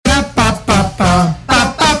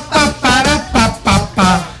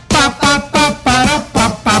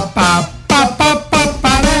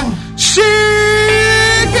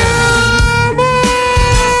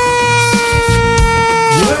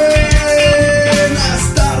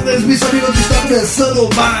começando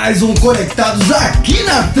mais um Conectados aqui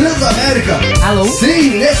na Transamérica. Alô?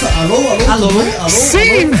 Sim, nessa... Alô?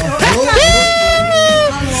 Sim! Alô?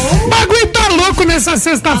 O bagulho tá louco nessa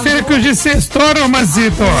sexta-feira que hoje sextou,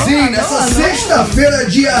 Mazito. Sim, nessa sexta-feira,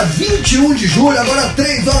 dia 21 de julho, agora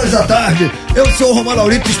 3 horas da tarde. Eu sou o Romano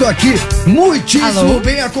Laurito e estou aqui muitíssimo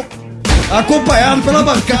bem acompanhado pela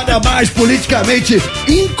bancada mais politicamente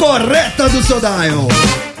incorreta do seu dial.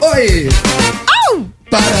 Oi!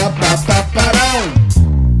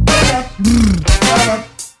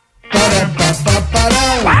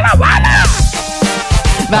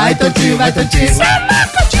 Vai, Totinho, vai, Totinho.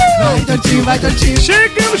 Vai, Totinho, vai, Totinho.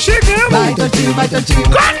 Chegamos. Vai, Totinho, vai, Totinho.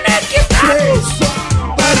 Conectados.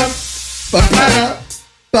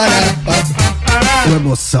 Com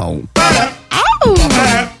emoção.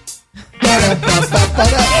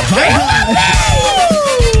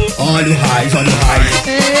 Olha o raiz.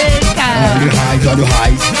 Eita! Olha o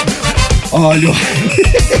raiz.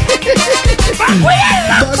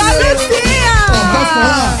 Posso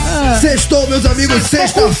falar? Sextou, meus amigos,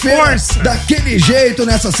 sexta-feira, daquele jeito,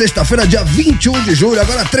 nessa sexta-feira, dia 21 de julho,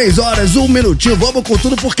 agora 3 horas, 1 minutinho, vamos com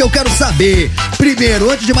tudo porque eu quero saber. Primeiro,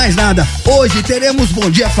 antes de mais nada, hoje teremos Bom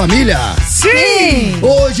Dia Família? Sim!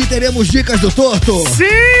 Hoje teremos Dicas do Torto?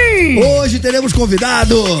 Sim! Hoje teremos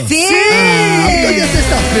convidado? Sim! Porque hoje é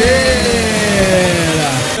sexta-feira.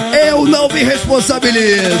 Eu não me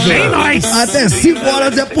responsabilizo. Nem nós. Até 5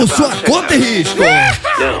 horas é por sua conta e risco.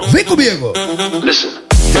 Vem comigo.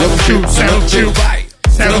 Selectivo, vai.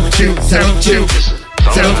 Selectivo.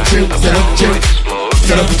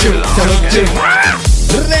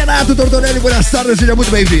 Renato Tortorelli, buenas tardes, seja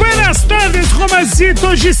muito bem-vindo. Buenas tardes, Romazito.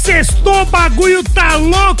 Hoje sextou, bagulho tá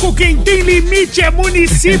louco. Quem tem limite é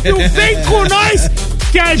município. Vem com nós,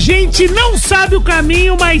 que a gente não sabe o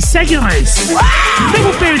caminho, mas segue nós.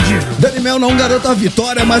 Tamo perdido. Daniel não garanta a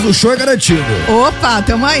vitória, mas o show é garantido. Opa,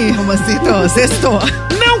 tamo aí, Romacito. Sextou.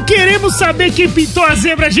 Não queremos saber quem pintou a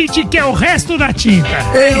zebra, a gente quer o resto da tinta.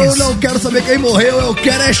 Eu não quero saber quem morreu, eu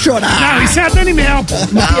quero é chorar. Não, isso é a Daniel, pô. O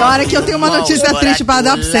pior é que eu tenho uma notícia triste pra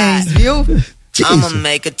dar pra vocês, viu? I'ma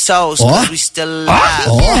make a toast, cause we still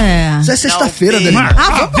alive. Isso é sexta-feira, Daniel.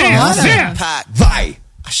 Vem. Vai.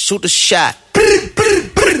 I shoot a shot.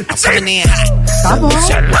 Coming in hot. Tá bom.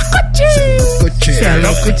 Cê é louco, tio. Cê é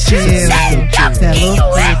louco, tio.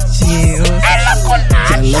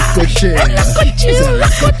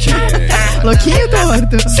 Louquinho,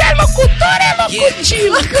 torto. Você é locutor, é louco,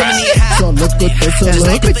 tio. Coming in hot. Sou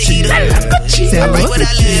louco, tio. Cê é louco,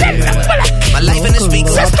 My life in this week.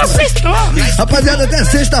 Sextou. Rapaziada, até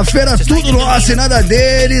sexta-feira, tudo nosso e nada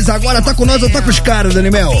deles. Agora tá com nós ou tá com os caras,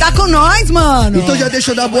 Daniel? Tá com nós, mano. Então já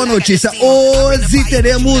deixa eu dar boa notícia. Hoje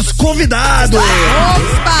teremos convidados.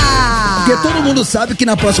 Opa! Porque todo mundo sabe que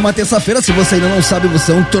na próxima terça-feira, se você ainda não sabe,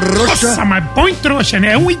 você é um trouxa. Nossa, mas põe trouxa,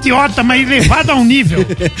 né? É um idiota, mas elevado a um nível.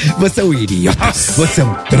 Você é um idiota. Nossa. Você é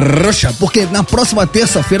um trouxa. Porque na próxima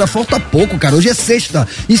terça-feira falta pouco, cara. Hoje é sexta.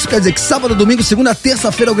 Isso quer dizer que sábado, domingo, segunda,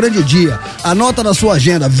 terça-feira é o grande dia. Anota na sua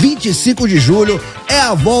agenda. 25 de julho é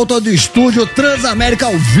a volta do estúdio Transamérica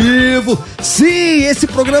ao vivo. Sim, esse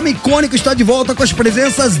programa icônico está de volta com as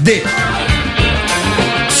presenças de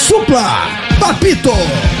Supla, Papito.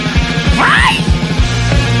 Vai!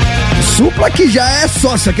 Supla que já é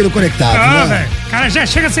sócio aqui no Conectados, né? Velho. O cara já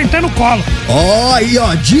chega sentando no colo. Ó, aí,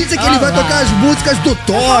 ó, dizem que ele vai tocar as músicas do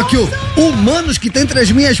Tóquio, Humanos, que tá entre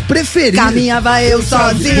as minhas preferidas. Caminhava eu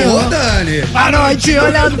sozinho. Ô, Dani. À noite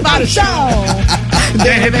olhando para o chão. De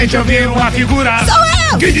repente eu vi uma figura. Sou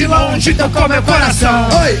eu! Que de longe tocou meu coração.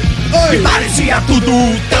 Oi. Parecia tudo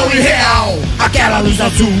tão irreal. Aquela luz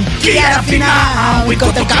azul que era final.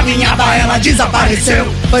 Enquanto eu caminhava, ela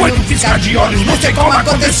desapareceu. Foi no piscar de olhos, não sei como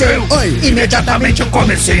aconteceu. Oi. Imediatamente eu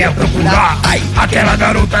comecei a procurar. Aquela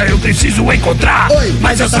garota eu preciso encontrar. Oi.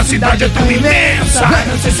 Mas essa cidade é tão imensa.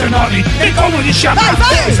 Não sei seu nome, tem como lhe chamar.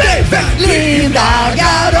 Vai. Linda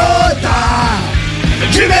garota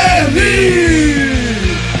de Berlim.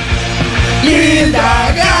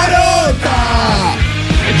 Linda garota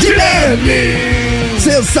de Berlim.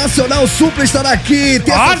 Sensacional, o Supla estará aqui.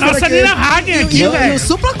 Ó, nossa Nina Hagen aqui, E velho. o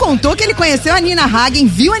Supla contou que ele conheceu a Nina Hagen,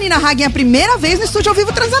 viu a Nina Hagen a primeira vez no Estúdio ao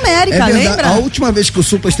Vivo Transamérica, lembra? A última vez que o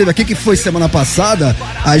Supla esteve aqui, que foi semana passada,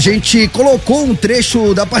 a gente colocou um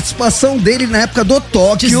trecho da participação dele na época do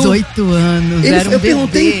Tóquio. 18 anos, era um eu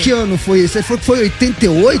perguntei bebê. em que ano foi isso. Ele falou que foi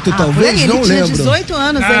 88, talvez, ele não tinha lembro. 18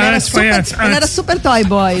 anos, Ah, ele era antes, foi super, antes. ele era super toy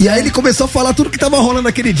boy. E né? aí ele começou a falar tudo que tava rolando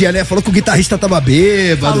naquele dia, né? Falou que o guitarrista tava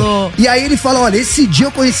bêbado. Falou. E aí ele fala, olha, esse dia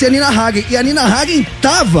eu conheci a Nina Hagen. E a Nina Hagen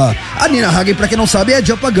tava... A Nina Hagen, pra quem não sabe, é a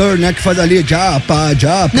Japa Girl, né? Que faz ali Japa.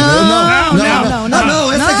 Não,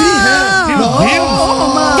 Não, essa é Green Hair.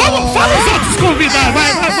 Fala os outros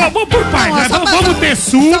convidado, vamos por pai, vamos ter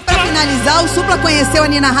Supla. Só pra finalizar, o Supla conheceu a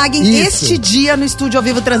Nina Hagen Isso. este dia no estúdio ao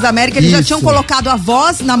vivo Transamérica. Eles já Isso. tinham colocado a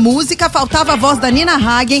voz na música, faltava a voz da Nina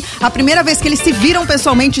Hagen. A primeira vez que eles se viram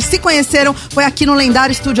pessoalmente, se conheceram, foi aqui no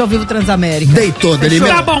lendário estúdio ao vivo Transamérica. Deitou dele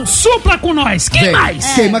mesmo. Tá bom, Supla com nós. Quem mais?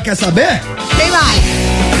 Quem mais quer saber? Tem mais.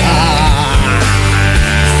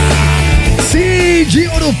 Sim, de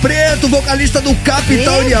Ouro Preto, vocalista do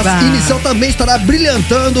Capital Eba. Inicial também estará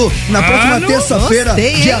brilhantando na próxima terça-feira,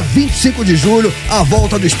 gostei, hein? dia 25 de julho, a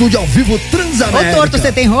volta do estúdio ao vivo Transamérica. Ô, Torto,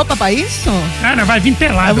 você tem roupa pra isso? Cara, vai vir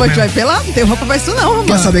pelado. Eu vou te mesmo. vai pelado, não tem roupa pra isso não, mano.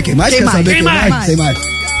 Quer saber quem mais? Quem mais? Saber Quem mais? Tem mais.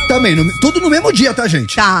 Também, tudo no mesmo dia, tá,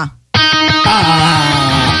 gente? Tá.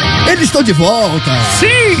 Eles estão de volta. Sim!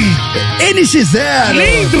 NX0.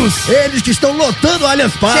 Lindos. Eles que estão lotando o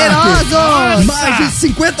Allianz Parque. Cheirosos. Mais de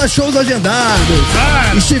 50 shows agendados.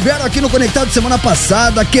 Cara. Estiveram aqui no Conectado semana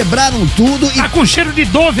passada, quebraram tudo Tá com cheiro de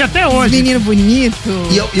Dove até hoje. Menino bonito.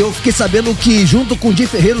 e eu fiquei sabendo que junto com o Di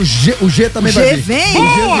Ferreira, o G também vai G vir. vem.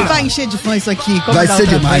 Boa. Vai encher de fã isso aqui. Como Vai da ser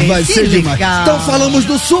outra demais, vez. vai Que ser demais. legal. Então falamos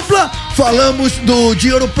do Supla, falamos do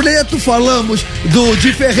de Ouro Preto, falamos do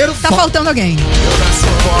Di Ferreira. Tá faltando alguém.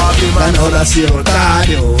 Mas não nasci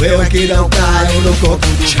otário, eu que não caio no corpo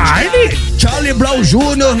de Charlie Brown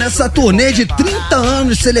Jr. nessa turnê de 30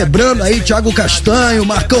 anos, celebrando aí Thiago Castanho,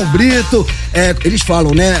 Marcão Brito. Eles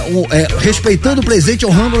falam, né? Respeitando o presente,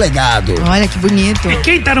 honrando o legado. Olha que bonito. E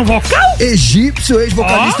quem tá no vocal? Egípcio,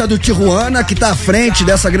 ex-vocalista do Tijuana, que tá à frente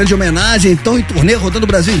dessa grande homenagem. Estão em turnê, rodando o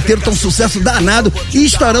Brasil inteiro, tá um sucesso danado. E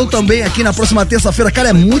estarão também aqui na próxima terça-feira. Cara,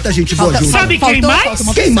 é muita gente boa junto. Sabe quem mais?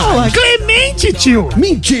 uma Quem pessoa. mais? Clemente, tio.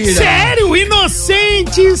 Mentira! Sério,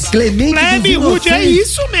 Inocentes. Clemente Plebe dos Rude, é Inocentes.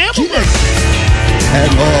 isso mesmo, Que mano. É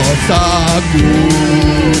nossa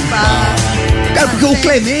culpa. Cara, porque o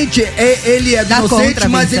Clemente, ele é do Da Inocente,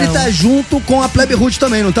 mas ele contravenção. tá junto com a Plebe Rude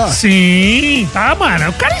também, não tá? Sim, tá, mano.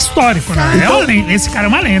 O cara é histórico, né? Então- Esse cara é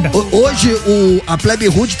uma lenda. Hoje a Plebe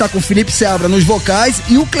Rude tá com o Felipe Seabra nos vocais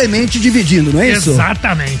e o Clemente dividindo, não é isso?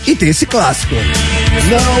 Exatamente. E tem esse clássico.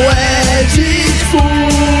 Não é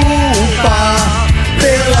desculpa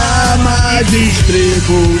pela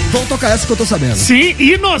magistrego. Vamos tocar essa que eu tô sabendo. Sim,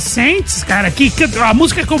 Inocentes, cara, que a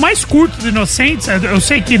música que eu mais curto do Inocentes, eu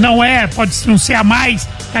sei que não pode não ser a mais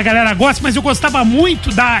que a galera gosta, mas eu gostava muito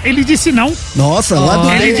da Ele Disse Não. Nossa, lá do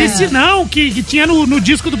Ele meio. Disse Não, que tinha no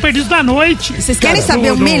disco do Perdido da Noite. Vocês querem Cara,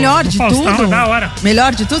 saber o melhor de Faustão, tudo? da hora.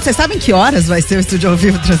 Melhor de tudo? Vocês sabem que horas vai ser o Estúdio ao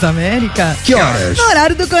Vivo Transamérica? Que horas? No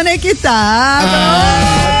horário do Conectados!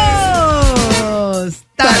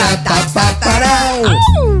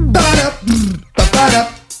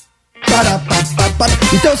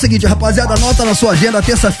 Então é o seguinte, rapaziada, anota na sua agenda,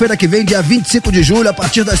 terça-feira que vem, dia 25 de julho, a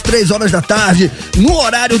partir das 3 horas da tarde, no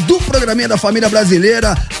horário do programinha da família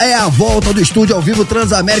brasileira, é a volta do estúdio ao vivo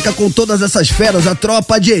Transamérica com todas essas feras, a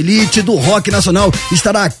tropa de elite do rock nacional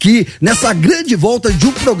estará aqui nessa grande volta de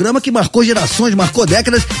um programa que marcou gerações, marcou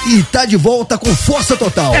décadas e tá de volta com força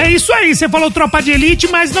total. É isso aí, você falou Tropa de Elite,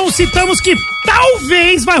 mas não citamos que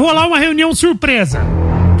talvez vai rolar uma reunião surpresa.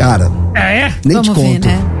 Cara, É? nem Vamos te ver, conto.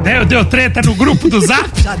 né? Deu treta no grupo do Zap?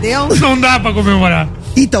 Já deu? Não dá pra comemorar.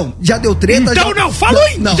 Então, já deu treta. Então já... não, falou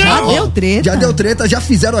então. Já deu treta? Já deu treta, já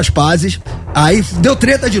fizeram as pazes. Aí deu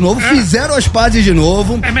treta de novo, fizeram as pazes de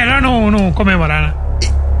novo. É melhor não comemorar, né?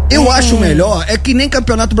 Eu acho melhor, é que nem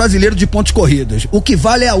Campeonato Brasileiro de pontos corridos. O que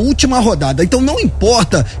vale é a última rodada. Então não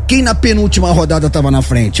importa quem na penúltima rodada tava na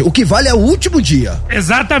frente. O que vale é o último dia.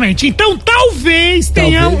 Exatamente. Então talvez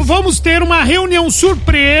vamos ter uma reunião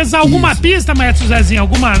surpresa. Alguma Isso. pista, Maestro Zezinho?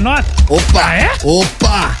 Alguma nota? Opa! Ah, é?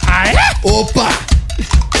 Opa! Ah, é? Opa!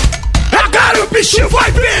 Agora o bicho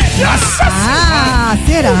vai ver! Nossa! Ah,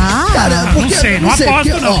 será? Cara, porque, sei, não aposto, porque,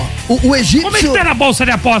 não. ó, o egípcio... Como é que tá na bolsa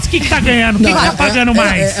de aposta? Quem que tá ganhando? Quem que tá pagando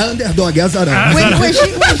mais? É underdog, é azarão. Ah,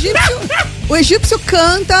 O egípcio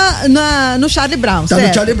canta no Charlie Brown, Tá certo?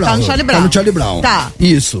 no Charlie Brown. Tá no Charlie Brown. Tá no Charlie Brown. Tá.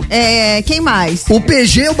 Isso. Quem mais? O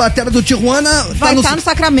PG, o batera do Tijuana... Vai estar no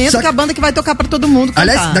Sacramento, que é a banda que vai tocar pra todo mundo cantar.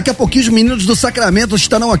 Aliás, daqui a pouquinho os meninos do Sacramento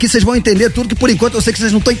estarão aqui, vocês vão entender tudo, que por enquanto eu sei que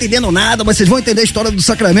vocês não estão entendendo nada, mas vocês vão entender a história do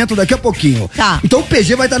Sacramento daqui a pouquinho. Tá. Então o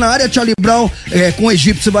PG vai estar na área, Charlie Brown com o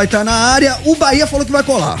Egípcio vai estar na área, o Bahia falou que vai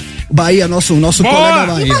colar. Bahia, nosso colega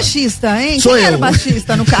Bahia. E baixista, hein? Sou Quem eu. era o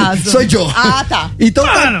baixista, no caso? Sou Joe. Ah, tá. Então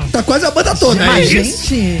Mano. tá quase a banda toda. Mas, né?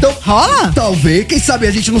 gente, Então, rola? Talvez, quem sabe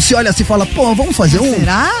a gente não se olha assim e fala, pô, vamos fazer um.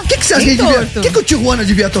 Será? O que você acha que Hein, devia. Torto? O que o Tijuana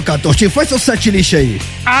devia tocar, Tortinho? Faz seu setlist aí.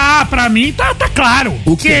 Ah, pra mim tá claro.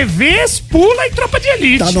 O quê? QVs, Pula e Tropa de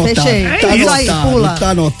Elite. Tá anotado. Fechei. Tá É isso anotado, aí, pula. tá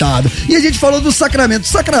anotado. E a gente falou do Sacramento.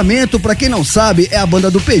 Sacramento, pra quem não sabe, é a banda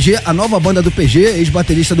do PG, a nova banda do PG,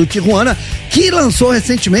 ex-baterista do Tijuana, que lançou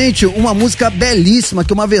recentemente gente uma música belíssima,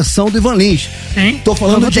 que é uma versão do Ivan Lins. Tô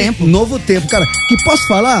falando Novo de Tempo. Novo Tempo, cara. Que posso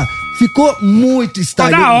falar? Ficou muito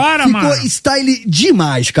style. Da hora, ficou mano. Style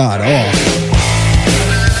demais, cara, ó.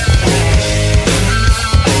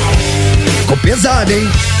 Ficou pesado, hein?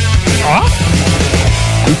 Ó.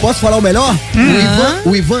 E posso falar o melhor?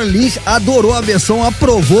 O Ivan Lins adorou a versão,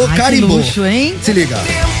 aprovou, Ai, carimbou. que luxo, hein? Se liga.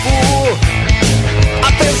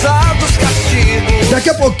 Apesar dos castigos. Daqui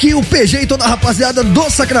a pouquinho o PG e toda a rapaziada do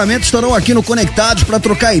Sacramento estarão aqui no Conectados pra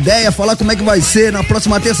trocar ideia, falar como é que vai ser na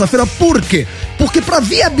próxima terça-feira. Por quê? Porque pra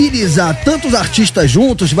viabilizar tantos artistas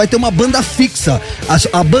juntos, vai ter uma banda fixa.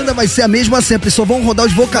 A banda vai ser a mesma sempre, só vão rodar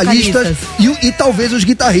os vocalistas. E talvez os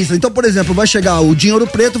guitarristas. Então, por exemplo, vai chegar o Dinheiro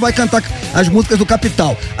Preto, vai cantar as músicas do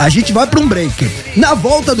Capital. A gente vai pra um break. Na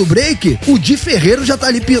volta do break, o Di Ferreiro já tá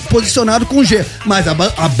ali posicionado com o G. Mas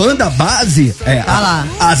a banda base,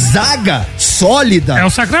 a zaga sólida. É o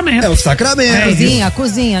Sacramento. É o Sacramento. A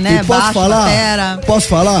cozinha, né? E posso Baixo, falar? batera. Posso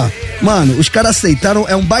falar? Mano, os caras aceitaram,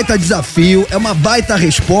 é um baita desafio, é uma baita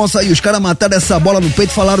responsa, e os caras mataram essa bola no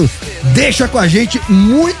peito e falaram, deixa com a gente.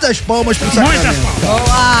 Muitas palmas pro Sacramento. Muitas palmas.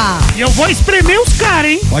 Boa! E eu vou espremer os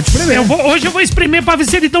caras, hein? Pode espremer. Hoje eu vou espremer pra ver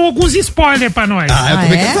se eles dão alguns spoilers pra nós. Eu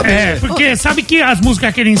também quero saber. É, porque sabe que as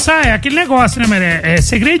músicas que ele ensaia é aquele negócio, né, mano? É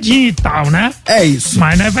segredinho e tal, né? É isso.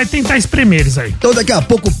 Mas nós vai tentar espremer eles aí. Então daqui a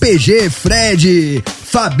pouco PG, Fred,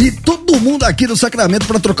 Fabi, todo mundo aqui do Sacramento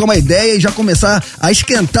pra trocar uma ideia e já começar a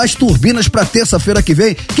esquentar as turbinas pra terça-feira que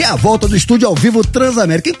vem, que é a volta do estúdio ao vivo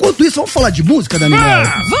Transamérica. Enquanto isso, vamos falar de música, Daniel?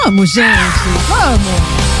 Vamos, gente,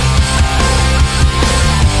 vamos!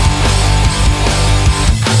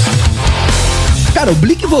 Cara, o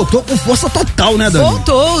Blink voltou com força total, né, Dani?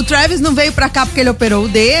 Voltou, o Travis não veio pra cá porque ele operou o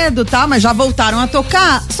dedo, tá? Mas já voltaram a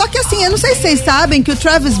tocar. Só que assim, eu não sei se vocês sabem que o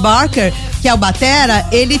Travis Barker, que é o batera,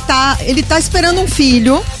 ele tá esperando um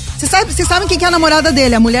filho. Vocês sabem quem que é a namorada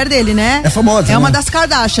dele, a mulher dele, né? É famosa, É uma né? das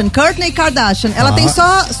Kardashian, Kourtney Kardashian. Ela tem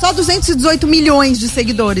só 218 milhões de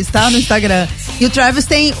seguidores, tá? No Instagram. E o Travis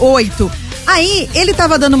tem 8. Aí, ele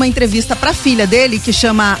tava dando uma entrevista pra filha dele, que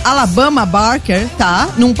chama Alabama Barker, tá?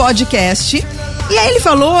 Num podcast. E aí ele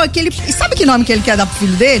falou que ele... Sabe que nome que ele quer dar pro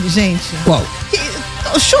filho dele, gente? Qual?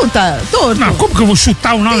 Chuta, torto. Não, como que eu vou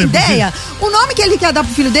chutar o nome? Tem ideia? O nome que ele quer dar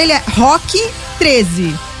pro filho dele é Rock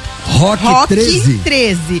 13. Rock 13?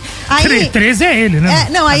 13. Aí, 13 é ele, né?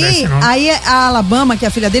 Aí a Alabama, que é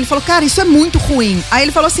a filha dele, falou, cara, isso é muito ruim. Aí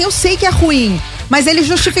ele falou assim, eu sei que é ruim, mas ele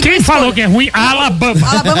justificou. Quem falou que é ruim? A Alabama.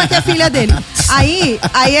 Alabama, que é a filha dele. Aí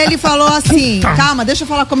ele falou assim, calma, deixa eu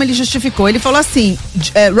falar como ele justificou. Ele falou assim,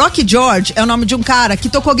 Rocky George é o nome de um cara que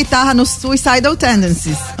tocou guitarra no Suicidal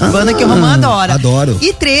Tendencies, banda que o Romã adora. Adoro.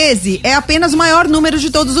 E 13 é apenas o maior número de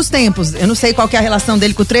todos os tempos. Eu não sei qual que é a relação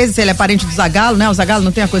dele com o 13, se ele é parente do Zagalo, né? O Zagalo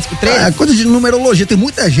não tem a coisa com o 13. É coisa de numerologia. Tem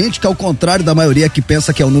muita gente que, ao contrário da maioria que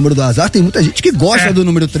pensa que é o número do azar, tem muita gente que gosta do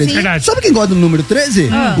número 13. Verdade. Sabe quem gosta do número 13?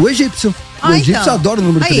 O egípcio. O egípcio então. adora o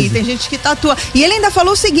número 13. Aí, tem gente que tatua. E ele ainda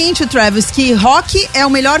falou o seguinte, Travis, que Rock é o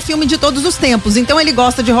melhor filme de todos os tempos. Então ele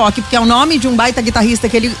gosta de Rock porque é o nome de um baita guitarrista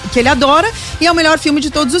que ele adora e é o melhor filme de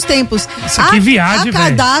todos os tempos. Isso que viagem, A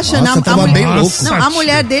Kardashian, Nossa, tava bem louco. Não, a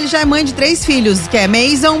mulher dele já é mãe de 3 filhos, que é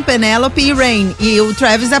Mason, Penelope e Rain. E o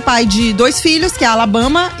Travis é pai de 2 filhos, que é a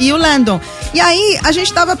Alabama e o Landon. E aí, a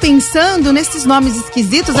gente tava pensando nesses nomes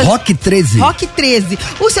esquisitos. Rock 13. Rock 13.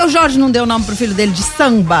 O seu Jorge não deu o nome pro filho dele de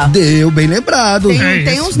Samba? Deu, bem lembrado.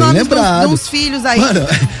 Tem uns bem nomes lembrado. dos filhos aí. Mano,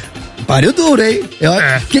 pariu duro, hein?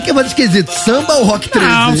 O que é mais esquisito? Samba ou Rock 13?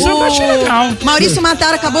 Não, samba achei legal. Maurício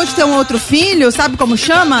Matar acabou de ter um outro filho, sabe como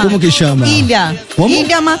chama? Como que chama? Ilha. Como?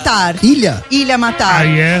 Ilha Matar. Ilha? Ilha Matar.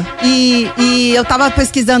 Aí é. E eu tava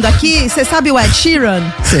pesquisando aqui, você sabe o Ed Sheeran?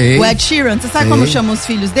 Sei. O Ed Sheeran, você sabe Sei. como chamam os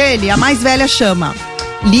filhos dele? A mais velha chama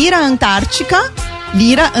Lira Antártica,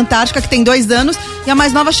 que tem 2 anos, e a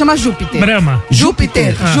mais nova chama Júpiter. Brahma.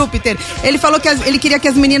 Júpiter. Ele falou que ele queria que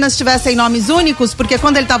as meninas tivessem nomes únicos, porque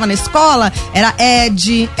quando ele tava na escola, era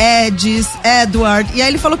Ed, Edis, Edward, e aí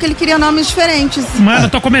ele falou que ele queria nomes diferentes. Mano, eu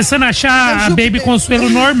tô começando a achar a Baby Consuelo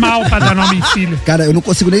normal pra dar nome em filho. Cara, eu não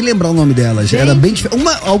consigo nem lembrar o nome delas. Era bem diferente.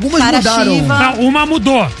 Algumas Sara mudaram. Shiva. Não, uma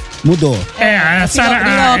mudou. Mudou. A Sara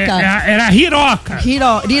era Hiroka.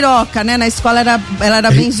 Hiroka, né? Na escola ela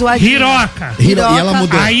era bem zoadinha. Hiroka. E ela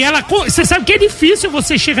mudou. Aí você sabe que é difícil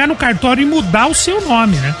você chegar no cartório e mudar o seu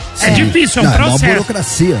nome, né? É difícil, é um Não, é uma processo.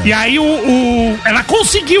 burocracia. E aí ela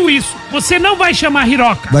conseguiu isso. Você não vai chamar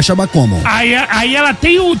Hiroka. Vai chamar como? Aí ela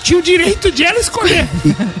tem o direito de ela escolher.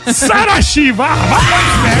 Sara Shiva.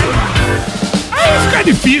 Aí fica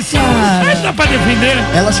difícil. Aí dá pra defender.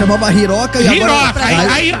 Ela chamava Hiroka e Hiroka.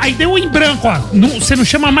 agora... Aí deu em branco, ó. Você não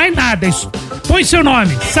chama mais nada. Isso. Põe seu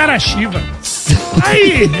nome. Sara Shiva.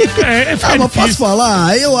 Aí, mas posso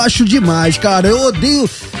falar? Eu acho demais, cara. Eu odeio.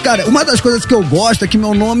 Cara, uma das coisas que eu gosto é que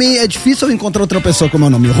meu nome é difícil eu encontrar outra pessoa com meu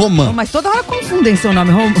nome. Romã. Mas toda hora confundem seu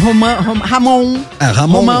nome. Ramon. Ramon.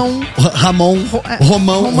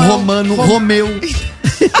 Romão. Romano. Romeu.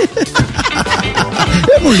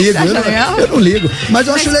 Eu não ligo, eu não ligo. Mas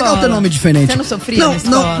eu acho legal ter nome diferente. Você não sofria?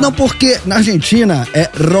 Não, porque na Argentina é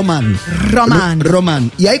Roman.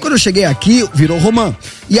 E aí quando eu cheguei aqui, virou Romã.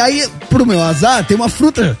 E aí, pro meu azar, tem uma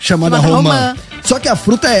fruta chamada Romã. Só que a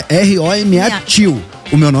fruta é R-O-M-A tio.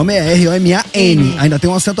 O meu nome é R-O-M-A-N. Ainda tem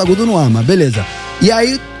um acento agudo no A, mas beleza. E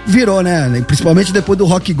aí virou, né? Principalmente depois do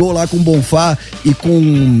Rock Go lá com Bonfá e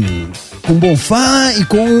com Bonfá e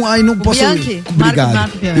com... Aí não posso... Bianchi. Obrigado.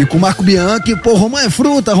 Marco Bianchi. E com Marco Bianchi. Pô, Romã é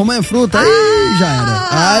fruta. Aí já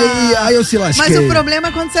era. Aí eu se lasquei. Mas o problema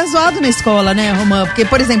é quando você é zoado na escola, né, Romã? Porque,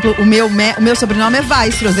 por exemplo, o meu sobrenome é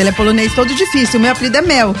Weissros, ele é polonês todo difícil. O meu apelido é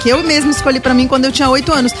Mel, que eu mesmo escolhi pra mim quando eu tinha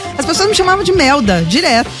 8 anos. As pessoas me chamavam de Melda,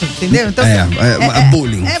 direto, entendeu? Então, é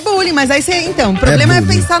bullying. É bullying, mas aí você... Então, o problema é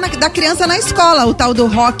pensar da criança na escola, o tal do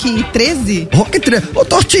Rock 13. Rock 13. Ô,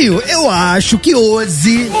 Tortinho, eu acho que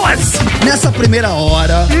hoje... Nessa primeira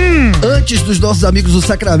hora, antes dos nossos amigos do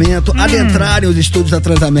Sacramento adentrarem os estúdios da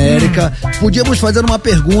Transamérica, podíamos fazer uma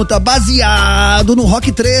pergunta baseado no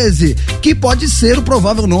Rock 13, que pode ser o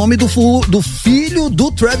provável nome do filho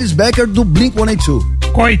do Travis Barker do Blink-182.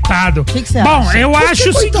 Coitado. O que você Bom, acha? eu acho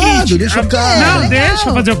o seguinte... Deixa o cara. Não, deixa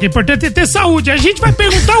eu fazer o quê? Importante é ter saúde. A gente vai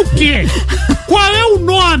perguntar o quê? Qual é o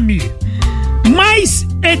nome mais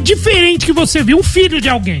diferente que você viu? Um filho de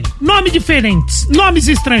alguém. Nomes diferentes. Nomes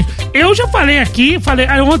estranhos. Eu já falei aqui,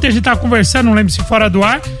 ontem a gente tava conversando, não lembro se fora do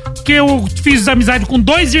ar, que eu fiz amizade com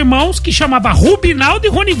 2 irmãos que chamava Rubinaldo e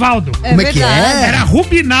Ronivaldo. Como é que é? Era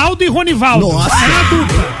Rubinaldo e Ronivaldo. Nossa. Era a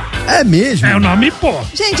dupla. É mesmo? É o nome, pô.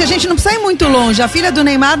 Gente, a gente não precisa ir muito longe. A filha do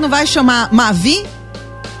Neymar não vai chamar Mavi?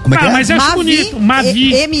 Como é que é? Mas eu acho bonito.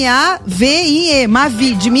 Mavi. M-A-V-I-E.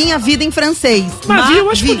 Mavi, de minha vida em francês. Mavi eu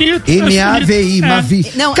acho bonito. M-A-V-I,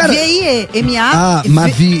 Mavi. Não, cara, V-I-E. M-A...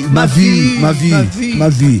 Mavi.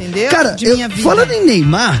 Entendeu? Cara, falando em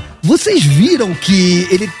Neymar, vocês viram que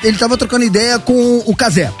ele tava trocando ideia com o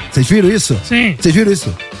Cazé. Vocês viram isso? Sim. Vocês viram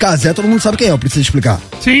isso? Cazé, todo mundo sabe quem é, eu preciso explicar.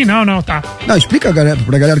 Sim, não, tá. Não, explica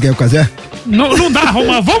pra galera quem é o Cazé. Não dá,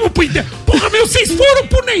 Romã, vamos pro... Porra, vocês foram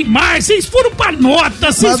pro Neymar, vocês foram pra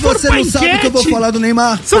nota, vocês foram pra enquete. Mas você não sabe o que eu vou falar do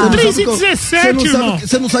Neymar. São 3h17, irmão.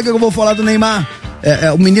 Você não sabe o que eu vou falar do Neymar.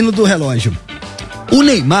 É o menino do relógio. O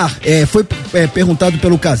Neymar foi perguntado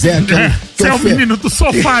pelo Cazé. Você é o menino do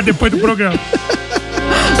sofá depois do programa.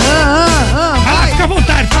 Fica à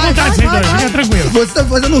vontade, vocês dois, fica tranquilo. Você tá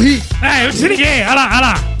fazendo rir. Eu desliguei, olha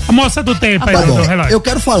lá. A moça do tempo aí do relógio. Eu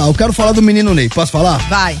quero falar do menino Ney. Posso falar?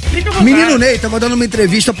 Vai. Menino Ney tava dando uma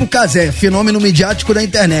entrevista pro Cazé, fenômeno midiático da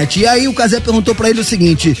internet. E aí o Cazé perguntou pra ele o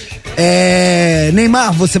seguinte: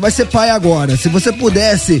 Neymar, você vai ser pai agora. Se você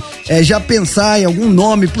pudesse já pensar em algum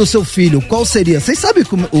nome pro seu filho, qual seria? Vocês sabem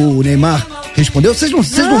como o Neymar respondeu? Vocês não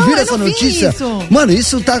viram essa notícia? Isso. Mano,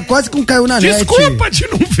 isso tá quase com caiu na net. Desculpa de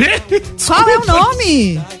não ver. Qual é o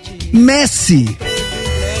nome? Messi.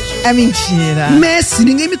 É mentira. Messi,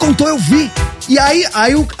 ninguém me contou, eu vi. E aí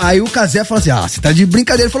o Cazé falou assim: você tá de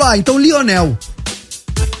brincadeira. Ele falou: então Lionel.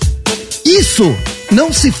 Isso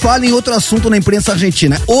não se fala em outro assunto na imprensa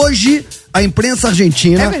argentina. Hoje, a imprensa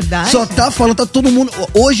argentina só tá falando, tá todo mundo...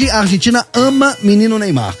 Hoje, a Argentina ama menino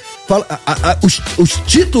Neymar. Os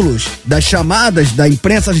títulos das chamadas da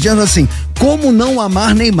imprensa argentina assim: como não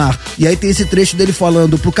amar Neymar. E aí tem esse trecho dele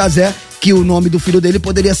falando pro Cazé que o nome do filho dele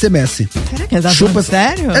poderia ser Messi. Será que é da Chupa,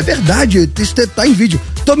 sério? É verdade, isso tá em vídeo.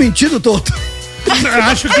 Tô mentindo, Toto?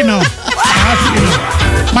 Acho que não.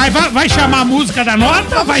 Mas vai chamar a música da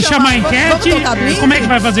nota? Vai chamar a enquete? Como é que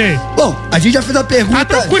vai fazer? Bom, a gente já fez a pergunta.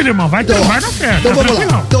 Tranquilo, irmão. Vai na fé. Então vamos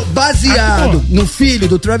lá. Então, baseado no filho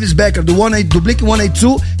do Travis Barker, do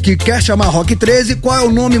Blink-182, que quer chamar Rock 13, qual é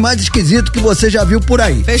o nome mais esquisito que você já viu por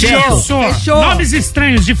aí? Fechou. Nomes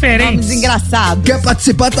estranhos, diferentes. Nomes engraçados. Quer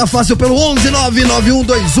participar? Tá fácil pelo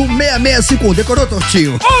 11991216651. Decorou,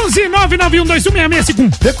 Tortinho?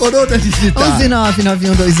 11991216651. Decorou, da digital?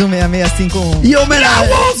 11991216651. E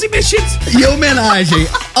homenagem. 11 mexidos. E homenagem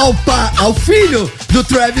ao filho do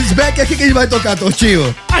Travis Barker, o que a gente vai tocar,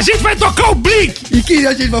 Tortinho? A gente vai tocar o Blink. E quem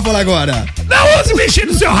a gente vai falar agora? Dá 11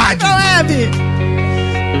 mexidos no seu rádio. Leve.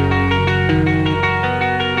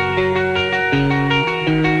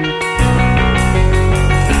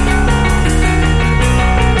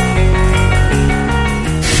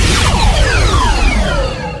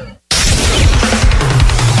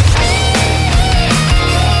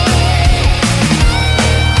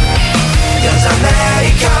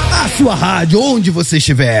 A sua rádio, onde você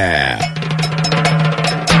estiver.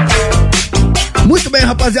 Muito bem,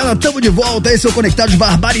 rapaziada, tamo de volta aí, seu Conectados,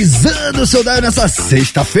 barbarizando o seu Daio nessa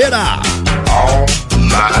sexta-feira.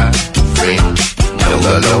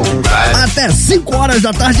 Até 5 horas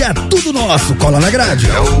da tarde é tudo nosso, cola na grade.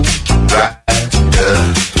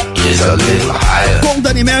 Com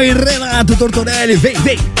Daniel e Renato Tortorelli, vem.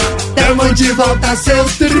 Tamo de volta, seu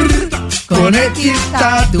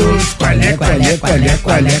Conectados. Qual é?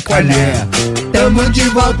 Tamo de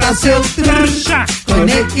volta, seu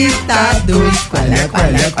Conectados.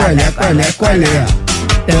 Qual é?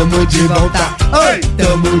 Tamo de volta,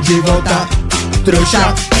 tamo de volta,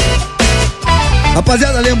 trouxa.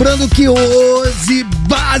 Rapaziada, lembrando que hoje,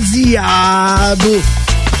 baseado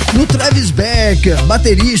no Travis Barker,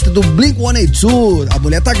 baterista do Blink-182, a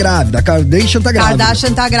mulher tá grávida, a Kardashian tá grávida.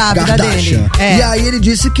 Kardashian tá grávida dele. E aí ele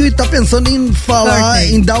disse que tá pensando em falar,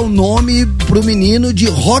 em dar o nome pro menino de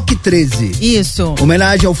Rock 13. Isso.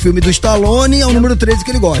 Homenagem ao filme do Stallone e ao número 13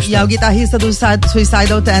 que ele gosta. E ao guitarrista do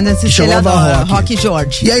Suicidal Tendencies, que ele adora, Rock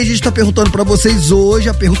George. E aí a gente tá perguntando pra vocês hoje,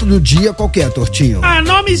 a pergunta do dia, qual que é, Tortinho?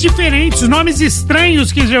 Nomes diferentes, nomes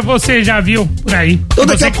estranhos que você já viu por aí. Que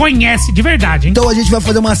você conhece de verdade, hein? Então a gente vai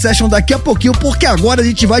fazer uma session daqui a pouquinho, porque agora a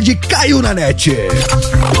gente vai de Caiu na Net.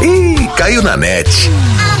 Caiu na Net.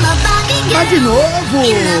 Mas de novo!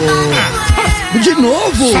 De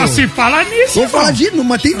novo! Só se fala nisso, Vou falar de novo,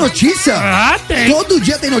 mas tem notícia? Tem. Todo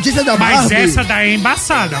dia tem notícia da Barbie. Mas essa daí é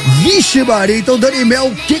embaçada. Vixe, Maria, então Dani Mel,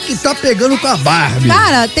 o que tá pegando com a Barbie?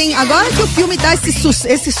 Cara, agora que o filme dá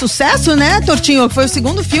esse sucesso, né, Tortinho, que foi o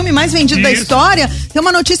segundo filme mais vendido da história, tem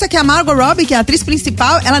uma notícia que a Margot Robbie, que é a atriz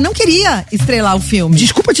principal, ela não queria estrelar o filme.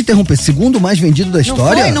 Desculpa te interromper, segundo mais vendido da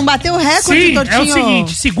história? Não bateu o recorde, Sim, Tortinho? é o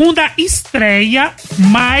seguinte, segunda estreia,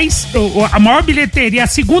 mais a maior bilheteria, a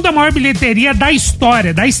segunda maior bilheteria da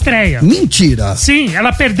história, da estreia. Mentira. Sim,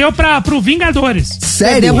 ela perdeu pro Vingadores.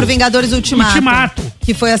 Sério? Perdeu pro Vingadores Ultimato.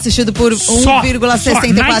 Que foi assistido por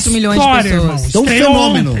 1,64 milhões de pessoas. Irmão, então,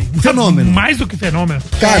 fenômeno. Mais do que fenômeno.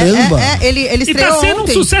 Caramba. Ele estreou E tá sendo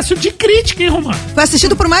ontem. um sucesso de crítica, hein, Romano? Foi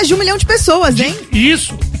assistido por mais de 1 milhão de pessoas, hein?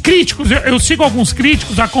 Isso. Críticos, eu sigo alguns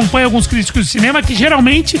críticos, acompanho alguns críticos de cinema que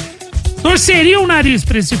geralmente torceriam o nariz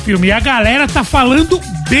pra esse filme. E a galera tá falando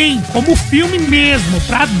bem, como filme mesmo,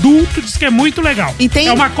 pra adulto, diz que é muito legal. E tem...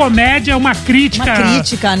 É uma comédia, uma crítica. Uma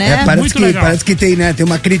crítica, né? Parece que tem, né? Tem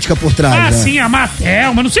uma crítica por trás. Ah, né? sim, a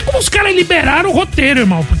Mattel, mas não sei como os caras liberaram o roteiro,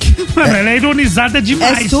 irmão, porque, mano, ela é ironizada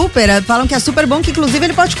demais. Falam que é super bom, que inclusive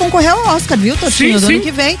ele pode concorrer ao Oscar, viu, Tortinho, do ano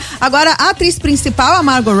que vem. Agora, a atriz principal, a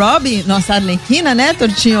Margot Robbie, nossa arlequina, né,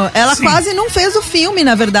 Tortinho, ela quase não fez o filme,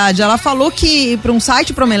 na verdade. Ela falou que, pra um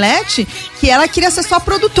site, pro Omelete, que ela queria ser só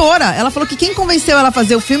produtora. Ela falou que quem convenceu ela a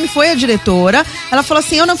fazer o filme foi a diretora. Ela falou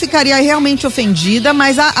assim, eu não ficaria realmente ofendida,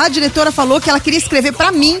 mas a diretora falou que ela queria escrever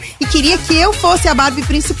pra mim e queria que eu fosse a Barbie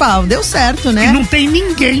principal. Deu certo, né? E não tem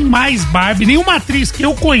ninguém mais Barbie, nenhuma atriz que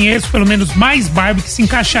eu conheço, pelo menos mais Barbie, que se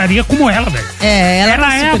encaixaria como ela, velho. Ela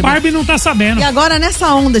tá é a Barbie e não tá sabendo. E agora,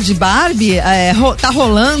 nessa onda de Barbie, tá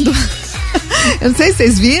rolando... Eu não sei se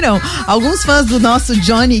vocês viram, alguns fãs do nosso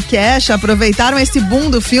Johnny Cash aproveitaram esse boom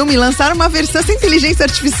do filme e lançaram uma versão sem inteligência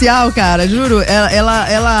artificial, cara, juro.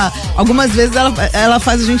 Ela algumas vezes ela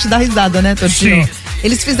faz a gente dar risada, né, Tortinho? Sim.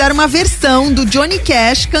 Eles fizeram uma versão do Johnny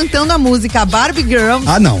Cash cantando a música Barbie Girl.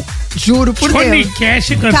 Ah, não. Juro por Johnny Deus. Cash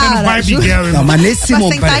cantando Cara, Barbie Girl. Não, mas nesse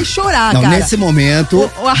momento. Sentar e chorar, não, cara. nesse momento.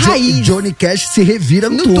 A raiz. Johnny Cash se revira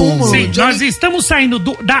no túmulo. Sim, Johnny... nós estamos saindo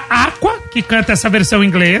da Aqua, que canta essa versão em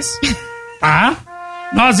inglês, tá?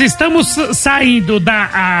 Nós estamos saindo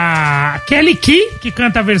da Kelly Key, que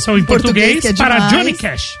canta a versão em português é para Johnny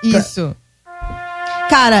Cash. Isso.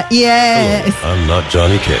 Cara, e é... I'm not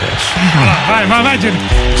Johnny Cash. Vai, Johnny.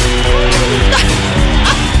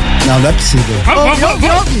 Não é possível. Vamos.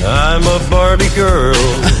 I'm a Barbie girl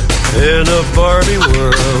in a Barbie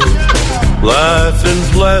world. Life in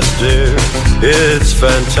plastic, it's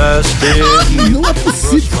fantastic. Não é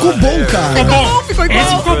possível, ficou bom, cara. Ficou igual.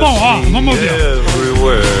 Esse ficou bom, ó, vamos ouvir.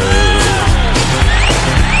 Everywhere.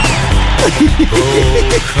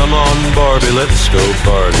 Oh, come on, Barbie, let's go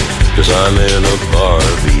party. 'Cause I'm in a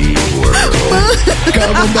Barbie world.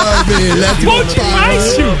 Calma, Barbie, let's Bom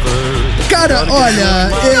demais, tio. Cara, olha.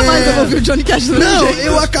 Nunca mais eu vou ouvir o Johnny Cash do Não, jeito.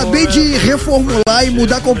 eu acabei de reformular e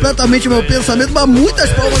mudar completamente o meu pensamento, mas muitas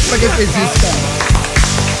palmas pra quem fez isso, cara.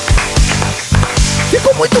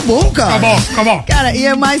 Ficou muito bom, cara. Ficou bom. Cara, e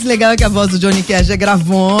é mais legal que a voz do Johnny Cash é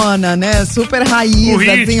gravona, né? Super raiz,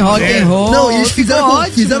 ritmo, assim, rock and roll. Não, e eles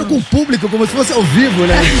fizeram com o público, como se fosse ao vivo,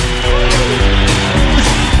 né?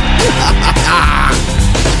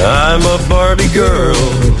 I'm a Barbie girl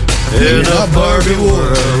in a Barbie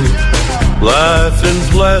world. Life in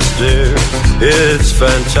plastic, it's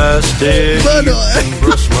fantastic. Mano,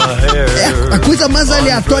 Brush my hair. a coisa mais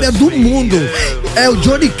aleatória do mundo é o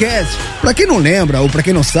Johnny Cash. Pra quem não lembra, ou pra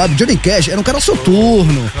quem não sabe, Johnny Cash era um cara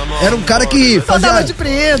soturno. Era um cara que Faltava de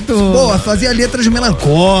preto. Pô, fazia letras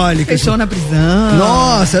melancólicas. Fechou na prisão.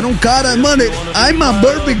 Nossa, era um cara, mano, I'm a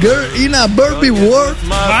Barbie Girl in a Barbie World.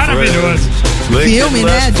 Maravilhoso. Filme,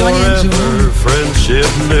 né? Johnny and June.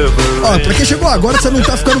 Ó, pra quem chegou agora, você não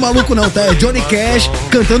tá ficando maluco não, tá? É Johnny Cash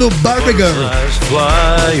cantando Barbie Girl.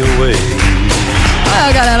 Olha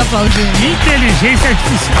a galera aplaudindo. Inteligência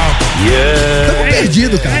artificial. Tamo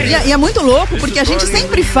perdido, cara. E é muito louco, porque a gente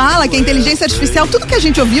sempre fala que a inteligência artificial, tudo que a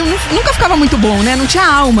gente ouviu, nunca ficava muito bom, né? Não tinha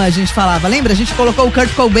alma, a gente falava. Lembra? A gente colocou o Kurt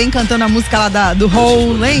Cobain cantando a música lá do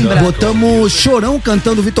Hole, lembra? Botamos Chorão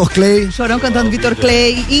cantando Vitor Clay. Chorão cantando Vitor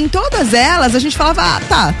Clay. E em todas elas, a gente falava,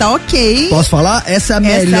 tá ok. Posso falar? Essa é a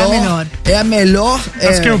melhor. É a melhor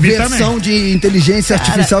As que eu vi versão de inteligência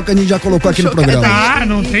artificial que a gente já colocou aqui no programa. Ah,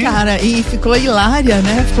 não tem. Cara, e ficou hilária,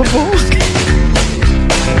 né? Ficou bom.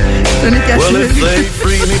 Well, if they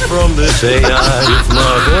free me from this AI, if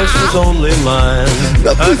my voice was only mine,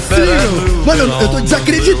 Não é possível. Mano, eu tô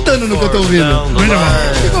desacreditando no que eu tô ouvindo.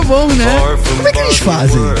 Ficou bom, né? Como é que eles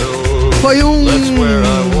fazem? Foi um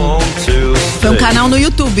canal no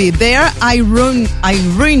YouTube. There I ruined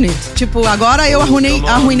it. Tipo, agora eu arruinei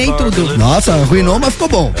tudo. Nossa, arruinou, mas ficou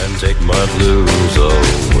bom.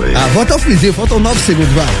 Vou até o finzinho, faltam 9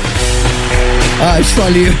 segundos, vai. Estou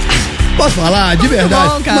ali. Posso falar? De verdade.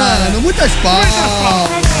 Bom, cara. Mano, muitas palmas.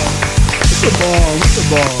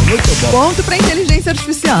 Muito bom. Ponto pra inteligência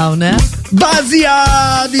artificial, né?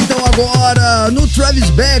 Baseado, então, agora no Travis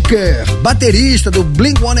Barker, baterista do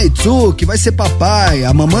Blink-182, que vai ser papai.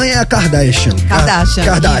 A mamãe é a Kardashian.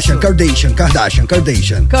 Kardashian. Kourtney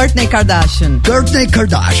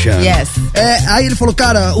Kardashian. Yes. Aí ele falou,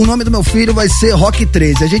 cara, o nome do meu filho vai ser Rock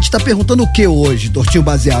 13. A gente tá perguntando o que hoje, Tortinho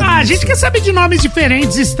Baseado? A gente quer saber de nomes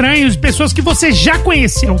diferentes, estranhos, de pessoas que você já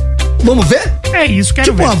conheceu. Vamos ver? É isso, quero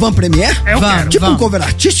tipo ver. Uma van premiere? Eu quero. Tipo um cover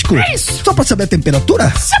artístico? É isso. Só pra saber a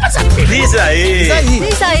temperatura? Só pra saber.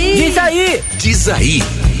 Diz aí.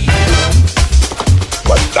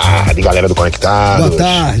 Boa tarde, galera do Conectados. Boa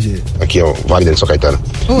tarde. Aqui é o Wagner de São Caetano.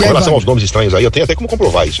 Oi, Em relação Wagner. aos nomes estranhos aí, eu tenho até como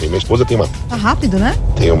comprovar isso aí. Minha esposa tem Tá rápido, né?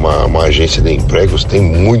 uma agência de empregos, tem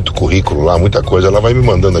muito currículo lá, muita coisa. Ela vai me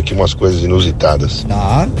mandando aqui umas coisas inusitadas.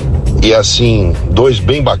 Tá. E assim, 2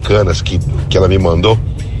 bem bacanas que ela me mandou.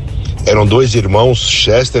 Eram 2 irmãos,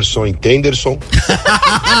 Chesterson e Tenderson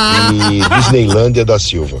e Disneylândia da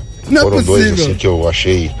Silva. Não é foram 2 possível. assim que eu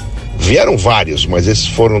achei. Vieram vários, mas esses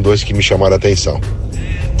foram 2 que me chamaram a atenção.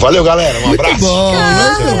 Valeu, galera. Um abraço. Muito bom.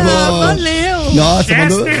 Valeu. Nossa,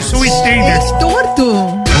 mandou... Chesterson e Tenderson.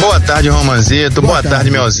 Torto. Boa tarde, Romanzito. Boa tarde,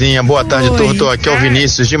 Melzinha. Boa tarde, Oi. Turto. Aqui é o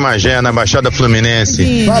Vinícius de Magé, na Baixada Fluminense.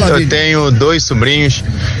 Sim. Fala, Eu Vini. tenho 2 sobrinhos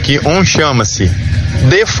que um chama-se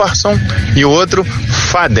Defarson e o outro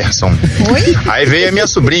Faderson. Oi? Aí veio a minha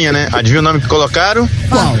sobrinha, né? Adivinha o nome que colocaram?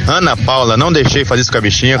 Qual? Ana Paula. Não deixei fazer isso com a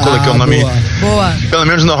bichinha, coloquei o nome Boa. pelo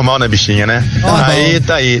menos normal na bichinha, né? Aí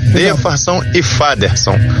tá aí, Defarson e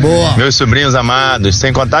Faderson. Boa. Meus sobrinhos amados,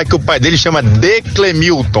 sem contar que o pai dele chama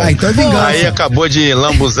Declemilton. Então é vingança. Aí acabou de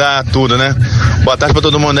lambuzar tudo, né? Boa tarde pra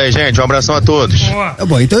todo mundo aí, gente. Um abração a todos. Boa. É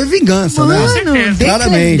bom, então é vingança, né? Mano,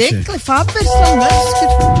 Claramente.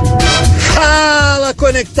 Fala,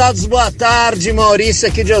 Conectados, boa tarde, Maurício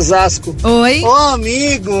aqui de Osasco. Oi. Ô,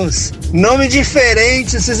 amigos, nome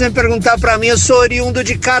diferente, vocês vão perguntar pra mim, eu sou oriundo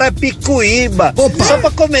de Carapicuíba. Opa. Só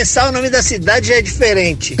pra começar, o nome da cidade já é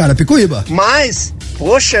diferente. Carapicuíba. Mas,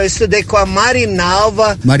 poxa, eu estudei com a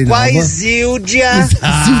Marinalva, com a Isíldia,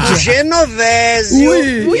 o Genovésio.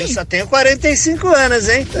 Ui. Eu só tenho 45 anos,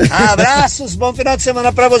 hein? Abraços, bom final de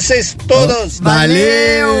semana pra vocês todos.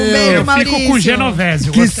 Valeu, beijo, Eu Maurício. fico com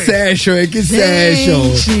Genovésio. Que gostei. session, hein? Que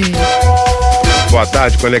session. Gente. Boa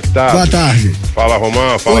tarde, Conectados. Boa tarde. Fala,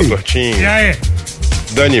 Romão. Fala, Oi. Tortinho. E aí?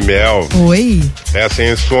 Dani Mel. Oi. Essa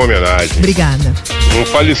é em sua homenagem. Obrigada. Um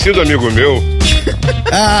falecido amigo meu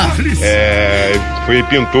foi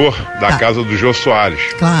pintor da casa do Jô Soares.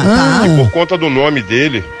 Claro, tá. E por conta do nome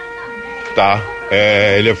dele,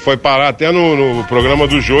 ele foi parar até no programa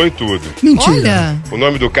do Jô e tudo. Mentira. Olha. O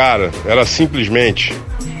nome do cara era simplesmente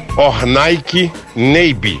Ornaik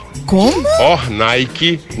Neibi. Como?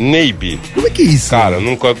 Ornaik Neibi. Como é que é isso? Cara,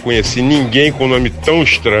 nunca conheci ninguém com nome tão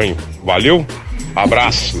estranho. Valeu?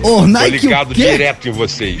 Abraço. Ornaik Tô ligado o quê? direto em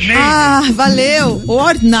vocês. Ah, valeu.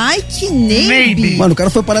 Ornaik Navy. Navy. Mano, o cara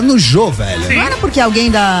foi parar no Jô, velho. Não era porque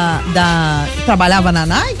alguém trabalhava na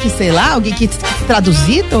Nike, sei lá, alguém que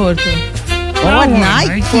traduzia, Torto? Não,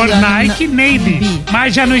 Nike. Nike Navy.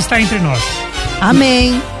 Mas já não está entre nós.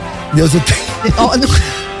 Amém. Deus o tem.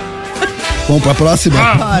 Vamos pra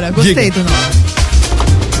próxima? Bora, gostei do nome.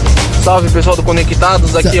 Salve, pessoal do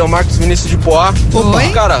Conectados, aqui é o Marcos Vinícius de Poá. Oi?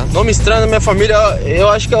 Cara, nome estranho na minha família, eu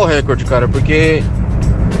acho que é o recorde, cara, porque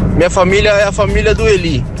minha família é a família do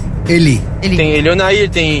Eli. Tem Elionair,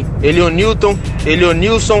 tem Elionilton,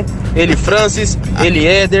 Elionilson, Eli Francis, Eli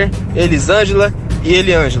Éder, Elisângela e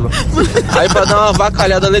Eliângelo. Aí pra dar uma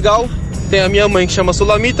vacalhada legal, tem a minha mãe que chama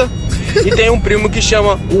Sulamita e tem um primo que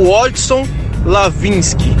chama Wodson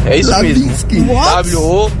Lavinsky. É isso Lavinsky. Mesmo.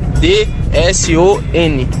 W-O-D-S-O-N.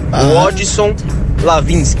 Wodson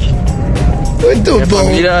Lavinsky. Muito minha bom.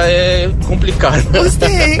 Família é complicada.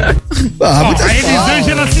 Gostei. A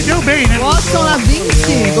Elisângela se deu bem, né? Wodson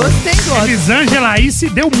Lavinsky. Gostei do Wodson. Elisângela aí se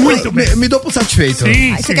deu muito bem. Me dou por satisfeito.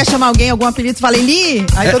 Sim, Aí você quer chamar alguém, algum apelido, você fala Eli,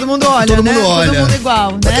 aí todo mundo olha, todo né? mundo olha. Todo mundo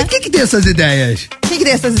igual, né? Quem que tem essas ideias? Quem que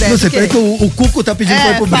tem essas ideias? Não sei, peraí que o Cuco tá pedindo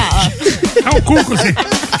pra ir pro fala. É o Cuco, sim.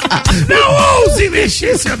 Não ouse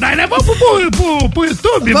mexer, seu Dai, né? Vamos pro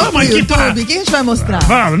YouTube? Vamos pro aqui YouTube, pra... o que a gente vai mostrar?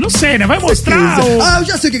 Vamos, não sei, né? Vai mostrar eu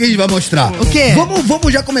já sei o que a gente vai mostrar. O quê?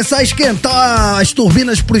 Vamos já começar a esquentar as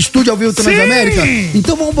turbinas pro estúdio ao vivo Transamérica?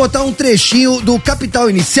 Então vamos botar um trechinho do Capital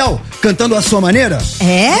Inicial, cantando à sua maneira?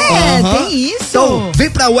 Tem isso. Então, vem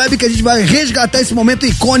pra web que a gente vai resgatar esse momento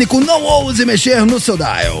icônico. Não ouse mexer no seu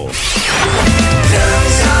dial.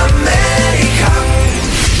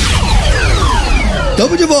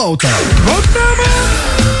 Tamo de volta.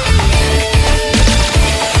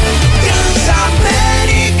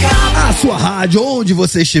 A sua rádio, onde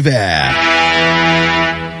você estiver.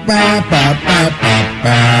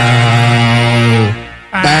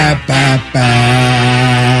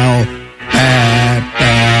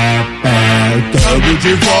 Tamo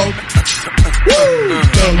de volta.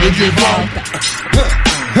 Tamo de volta.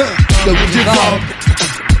 Tamo de volta.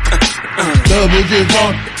 Tamo de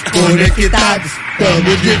volta. Conectados.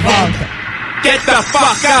 Tamo de volta. Get the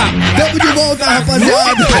fuck up! Tamo de volta,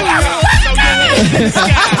 rapaziada.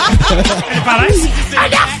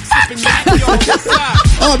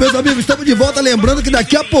 Ó, meus amigos, estamos de volta. Lembrando que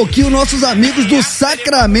daqui a pouquinho nossos amigos do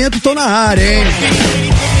Sacramento estão na área, hein?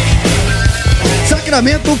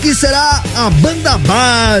 Sacramento, que será a banda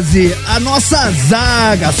base, a nossa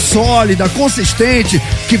zaga sólida, consistente,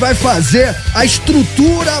 que vai fazer a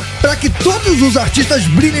estrutura para que todos os artistas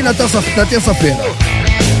brilhem na terça-feira.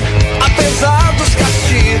 Apesar dos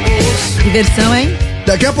castigos. Diversão, hein?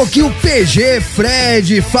 Daqui a pouquinho PG,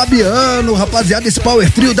 Fred, Fabiano, rapaziada, esse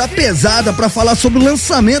Power Trio da pesada pra falar sobre o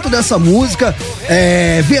lançamento dessa música,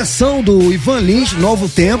 versão do Ivan Lins, Novo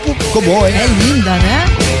Tempo. Ficou bom, hein? É linda, né?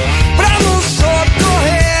 Pra nos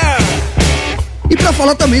socorrer. E pra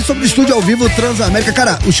falar também sobre o estúdio ao vivo Transamérica,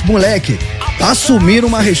 cara, os moleque assumiram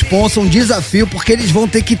uma responsa, um desafio, porque eles vão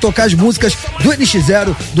ter que tocar as músicas do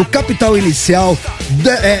NX0, do Capital Inicial,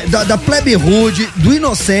 da Plebe Rude, do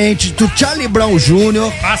Inocente, do Charlie Brown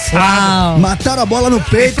Jr. Passado. Mataram a bola no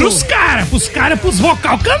peito. Pros caras, pros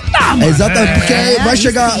vocal cantar, mano. Exatamente, porque vai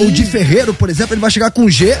chegar o Di Ferreiro, por exemplo, ele vai chegar com o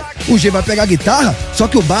G vai pegar a guitarra, só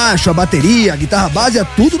que o baixo, a bateria, a guitarra base é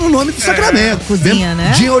tudo no nome do Sacramento. Cozinha,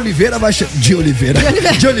 né? Di Oliveira vai chegar. Di Oliveira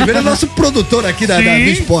é nosso produtor aqui da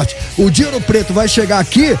Esporte. O Di Ouro Preto vai chegar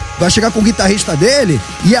aqui, vai chegar com o guitarrista dele,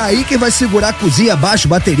 e aí quem vai segurar a cozinha, baixo,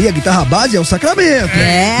 bateria, guitarra base é o Sacramento.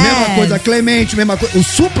 Mesma coisa, Clemente, mesma coisa. O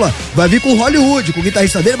Supla vai vir com o Hollywood, com o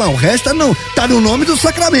guitarrista dele, mas o resto não. Tá no nome do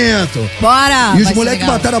Sacramento. Bora! E os moleques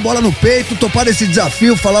mataram a bola no peito, toparam esse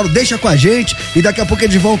desafio, falaram, deixa com a gente, e daqui a pouco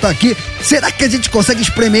eles vão estar aqui. Será que a gente consegue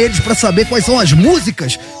espremer eles pra saber quais são as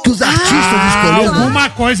músicas que os artistas escolheram? Alguma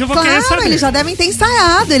coisa eu vou querer saber. Eles já devem ter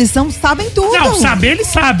ensaiado, eles sabem tudo. Não, saber eles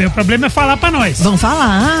sabem, o problema é falar pra nós. Vão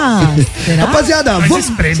falar. Será? Rapaziada,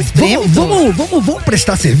 vamos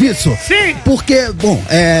prestar serviço? Sim. Porque, bom,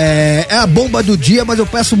 é a bomba do dia, mas eu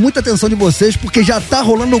peço muita atenção de vocês, porque já tá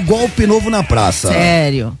rolando golpe novo na praça.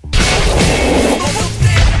 Sério.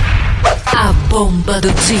 A bomba do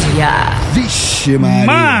dia. Vixe, Maria.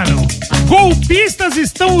 Mano, golpistas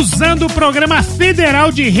estão usando o programa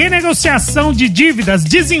federal de renegociação de dívidas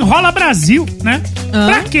Desenrola Brasil, né?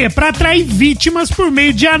 Pra quê? Pra atrair vítimas por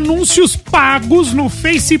meio de anúncios pagos no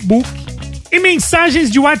Facebook e mensagens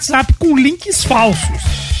de WhatsApp com links falsos.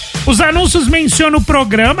 Os anúncios mencionam o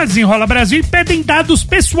programa Desenrola Brasil e pedem dados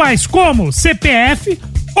pessoais como CPF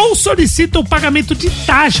ou solicitam o pagamento de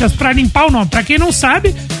taxas para limpar o nome. Para quem não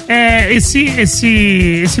sabe,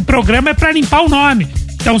 esse programa é para limpar o nome.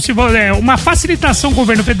 Então, se uma facilitação que o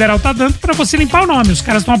governo federal tá dando pra você limpar o nome. Os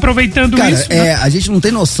caras estão aproveitando isso. Né? A gente não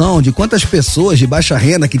tem noção de quantas pessoas de baixa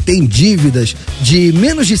renda que têm dívidas de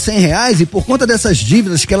menos de R$100 e por conta dessas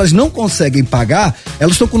dívidas que elas não conseguem pagar,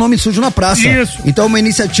 elas estão com o nome sujo na praça. Isso. Então, é uma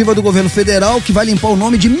iniciativa do governo federal que vai limpar o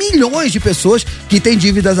nome de milhões de pessoas que têm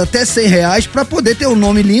dívidas até R$100 pra poder ter o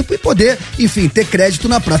nome limpo e poder, enfim, ter crédito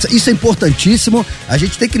na praça. Isso é importantíssimo. A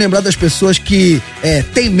gente tem que lembrar das pessoas que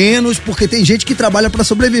têm menos, porque tem gente que trabalha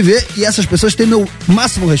pra sobreviver e essas pessoas têm meu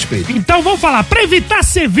máximo respeito. Então vamos falar, para evitar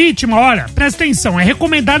ser vítima, olha, presta atenção, é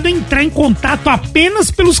recomendado entrar em contato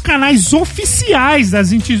apenas pelos canais oficiais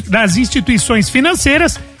das instituições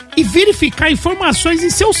financeiras e verificar informações em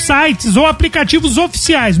seus sites ou aplicativos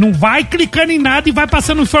oficiais. Não vai clicando em nada e vai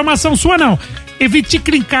passando informação sua, não. Evite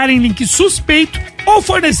clicar em link suspeito ou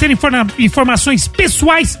fornecer informações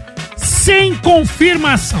pessoais sem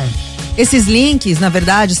confirmação. Esses links, na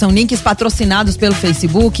verdade, são links patrocinados pelo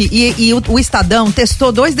Facebook e o Estadão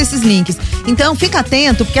testou 2 desses links. Então, fica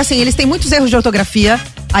atento, porque assim, eles têm muitos erros de ortografia,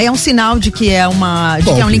 aí é um sinal de que é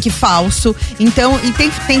um link falso. Então, e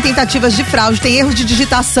tem tentativas de fraude, tem erros de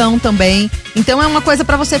digitação também. Então, é uma coisa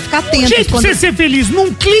pra você ficar atento. Gente, pra você ser feliz,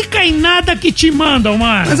 não clica em nada que te mandam,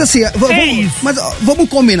 mano. Mas assim, vamos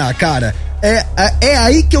combinar, cara. É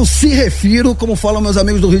aí que eu se refiro, como falam meus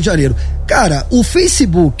amigos do Rio de Janeiro. Cara, o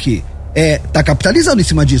Facebook tá capitalizando em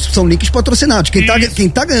cima disso. São links patrocinados. Quem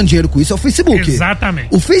tá ganhando dinheiro com isso é o Facebook. Exatamente.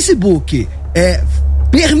 O Facebook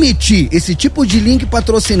permitir esse tipo de link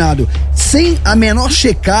patrocinado sem a menor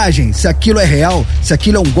checagem se aquilo é real, se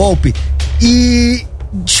aquilo é um golpe, e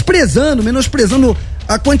menosprezando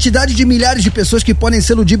a quantidade de milhares de pessoas que podem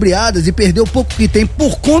ser ludibriadas e perder o pouco que tem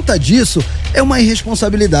por conta disso, é uma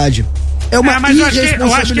irresponsabilidade. É uma irresponsabilidade.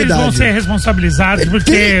 Eu acho que eles vão ser responsabilizados,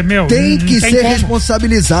 porque, tem que ser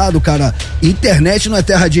responsabilizado, cara. Internet não é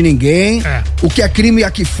terra de ninguém. O que é crime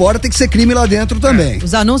aqui fora tem que ser crime lá dentro também.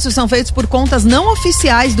 Os anúncios são feitos por contas não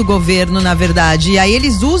oficiais do governo, na verdade. E aí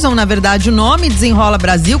eles usam, na verdade, o nome Desenrola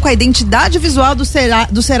Brasil com a identidade visual do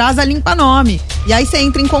Serasa Limpa Nome. E aí você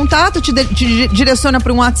entra em contato, te direciona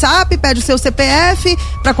para um WhatsApp, pede o seu CPF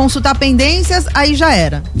pra consultar pendências, aí já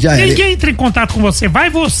era. Ninguém entra em contato com você. Vai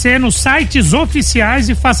você no sites oficiais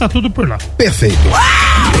e faça tudo por lá. Perfeito.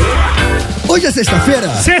 Hoje é sexta-feira?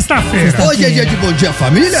 Sexta-feira. Hoje é dia de Bom Dia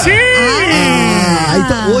Família? Sim!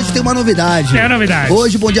 Então hoje tem uma novidade. É novidade.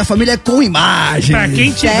 Hoje Bom Dia Família é com imagem. Pra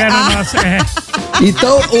quem tiver na nossa...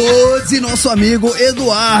 Então hoje nosso amigo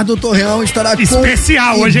Eduardo Torreão estará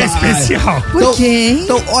especial, hoje é especial. Por quê?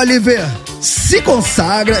 Então, Oliver, se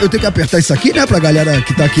consagra. Eu tenho que apertar isso aqui, né, pra galera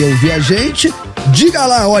que tá aqui ouvir a gente. Diga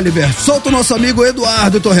lá, Oliver, solta o nosso amigo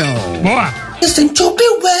Eduardo Torreão. Boa! Listen to be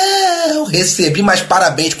well. Recebi mais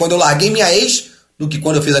parabéns quando eu larguei minha ex do que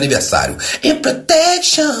quando eu fiz aniversário. In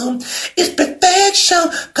protection, it's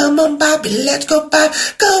perfection. Come on, Bobby, let's go, Bobby.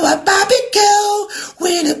 Go, Bobby, go.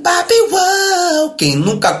 Win it, Bobby, wow. Quem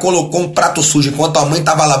nunca colocou um prato sujo enquanto a mãe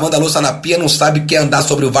tava lavando a louça na pia não sabe o que é andar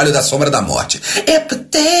sobre o vale da sombra da morte. In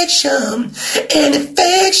protection, in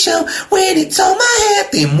infection. When it's on my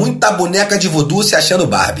head. Tem muita boneca de voodoo se achando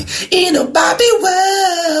Barbie. In a Bobby,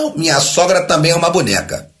 wow. Minha sogra também é uma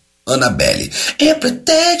boneca. Annabelle. In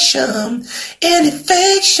protection, in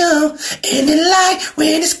infection, in the light,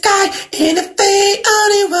 when the sky, in the fade,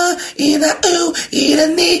 only one, in a ooh, in a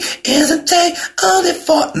need, isn't take, only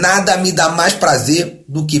for. Nada me dá mais prazer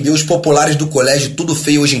do que ver os populares do colégio tudo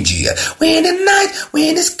feio hoje em dia. When the night,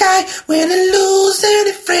 when the sky, when the lose, and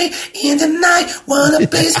the free, in the night, wanna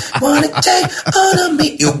please, wanna take, on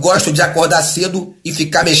me. Eu gosto de acordar cedo e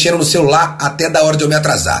ficar mexendo no celular até da hora de eu me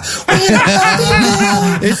atrasar.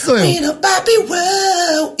 Isso é.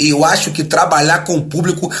 E eu acho que trabalhar com o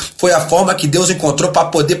público foi a forma que Deus encontrou para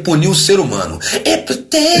poder punir o ser humano. In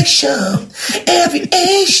protection, every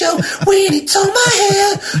action, when it's on my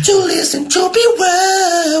head, to listen to be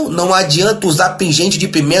well. Não adianta usar pingente de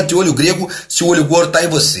pimenta e olho grego se o olho gordo tá em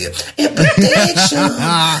você. In protection,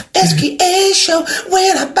 expiation,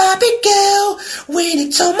 when I Bobby girl, when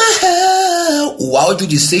it's on my head. O áudio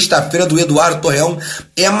de sexta-feira do Eduardo Torreão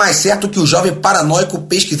é mais certo que o jovem paranoico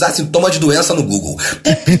pesquisar sintomas de doença no Google.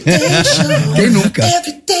 Quem nunca?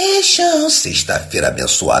 Evitation. Sexta-feira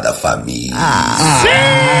abençoada, família.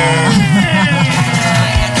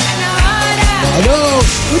 Alô,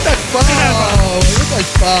 muitas palmas.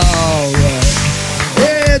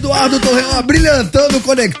 Eduardo Torreão abrilhantando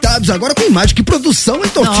Conectados, agora com imagem. Que produção, hein,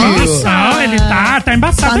 Tortinho? Nossa, ele tá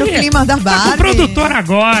embaçado. Tá no clima da Barbie. Tá com o produtor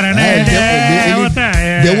agora, né?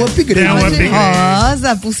 Deu um upgrade.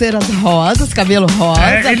 Rosa, pulseiras rosas, cabelo rosa.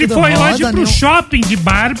 Ele foi hoje pro shopping de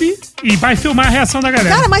Barbie e vai filmar a reação da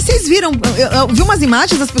galera. Cara, mas vocês viram, eu vi umas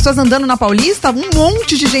imagens das pessoas andando na Paulista, um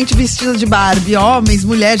monte de gente vestida de Barbie, homens,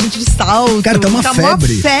 mulheres, gente de salto. Cara, tá uma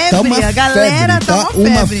febre. Tá uma febre. A galera tá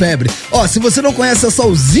uma febre. Ó, se você não conhece essa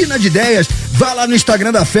usina de ideias, vai lá no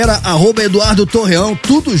Instagram da fera, @Eduardo Torreão,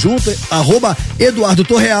 tudo junto, @Eduardo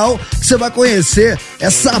Torreal, que você vai conhecer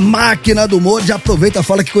essa máquina do humor. Já aproveita,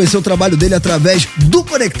 fala que conheceu o trabalho dele através do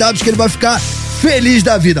Conectados, que ele vai ficar feliz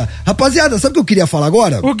da vida. Rapaziada, sabe o que eu queria falar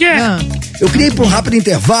agora? O quê? Eu queria ir pra um rápido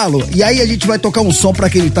intervalo e aí a gente vai tocar um som pra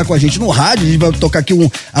quem tá com a gente no rádio. A gente vai tocar aqui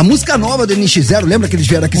a música nova do NX0. Lembra que eles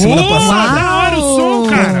vieram aqui semana passada? Da hora o som,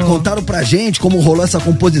 cara. Contaram pra gente como rolou essa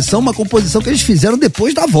composição, uma composição que eles fizeram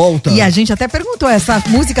depois da volta. E a gente até perguntou, essa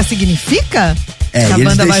música significa? Que a eles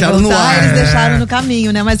banda deixaram vai voltar, no ar. Eles deixaram no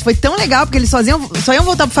caminho, né? Mas foi tão legal, porque eles só iam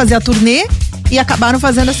voltar pra fazer a turnê e acabaram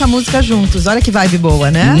fazendo essa música juntos. Olha que vibe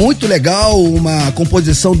boa, né? Muito legal, uma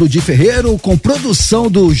composição do Di Ferreiro, com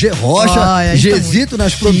produção do G Rocha, Gesito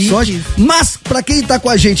nas produções. Mas, pra quem tá com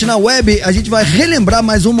a gente na web, a gente vai relembrar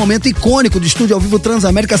mais um momento icônico do Estúdio ao Vivo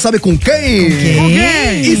Transamérica, sabe com quem? Com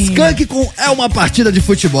quem? Skank com É Uma Partida de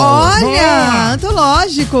Futebol. Olha,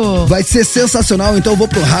 antológico. Vai ser sensacional, então eu vou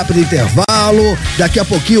pro rápido intervalo. Daqui a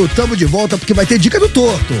pouquinho tamo de volta, porque vai ter dica do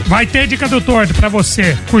torto. Vai ter dica do torto pra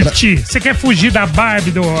você curtir. Você quer fugir da Barbie,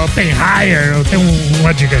 do Oppenheimer? Eu tenho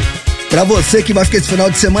uma dica aí. Pra você que vai ficar esse final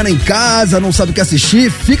de semana em casa, não sabe o que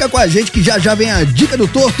assistir, fica com a gente que já vem a dica do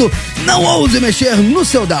torto. Não ouse mexer no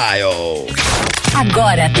seu dial.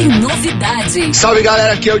 Agora tem novidade. Salve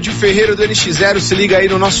galera, aqui é o Di Ferreiro do NX0. Se liga aí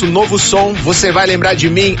no nosso novo som. Você vai lembrar de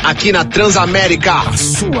mim aqui na Transamérica. A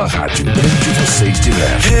sua rádio, onde você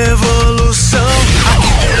estiver. Revolução.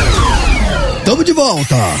 Tamo de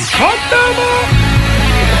volta. Voltamos.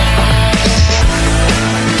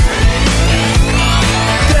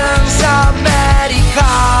 Transamérica.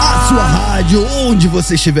 A sua rádio, onde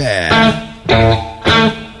você estiver.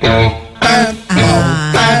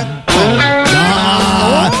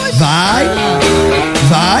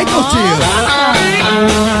 Vai, Coutinho.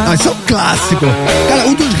 Isso é um clássico. Cara,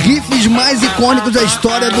 um dos riffs mais icônicos da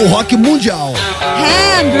história do rock mundial.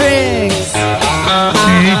 Hendrix.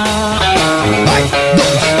 Vai, 2,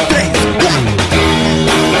 3, 4.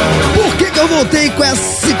 Por que eu voltei com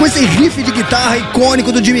esse riff de guitarra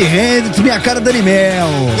icônico do Jimi Hendrix, minha cara Dani Mel?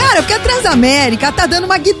 Cara, porque a Transamérica tá dando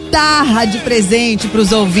uma guitarra de presente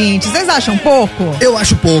pros ouvintes. Vocês acham pouco? Eu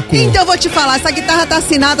acho pouco. Então eu vou te falar, essa guitarra tá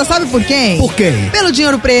assinada, sabe por quem? Por quem? Pelo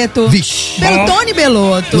Dinheiro Preto. Vixe. Pelo Tony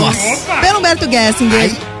Bellotto. Nossa. Pelo Humberto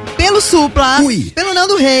Gessinger. Pelo Supla, pelo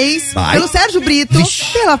Nando Reis, pelo Sérgio Brito,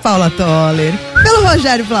 pela Paula Toller, pelo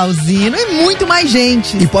Rogério Flauzino e muito mais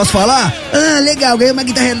gente. E posso falar? Legal, ganhei uma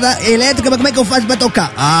guitarra elétrica, mas como é que eu faço pra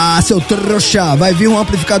tocar? Seu trouxa, vai vir um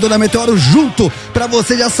amplificador da Meteoro junto pra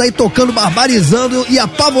você já sair tocando, barbarizando e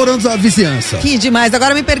apavorando a vizinhança. Que demais.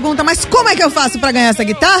 Agora me pergunta, mas como é que eu faço pra ganhar essa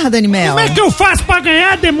guitarra, Dani Mel? Como é que eu faço pra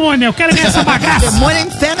ganhar, demônio? Eu quero ganhar essa bagaça. Demônio é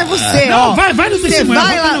inferno, é você, Não, vai no Você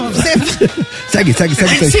vai lá, Segue.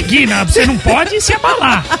 Seguir, não, você não pode se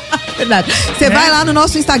abalar. Verdade. Você vai lá no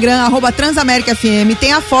nosso Instagram, @TransaméricaFM,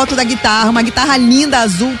 tem a foto da guitarra, uma guitarra linda,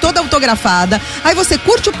 azul, toda autografada. Aí você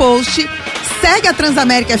curte o post, segue a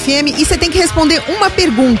Transamérica FM e você tem que responder uma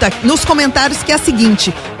pergunta nos comentários, que é a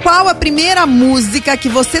seguinte: qual a primeira música que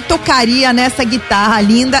você tocaria nessa guitarra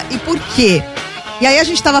linda e por quê? E aí a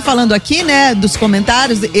gente tava falando aqui, né, dos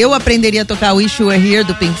comentários, eu aprenderia a tocar Wish You Were Here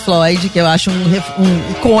do Pink Floyd, que eu acho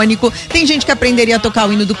um icônico. Tem gente que aprenderia a tocar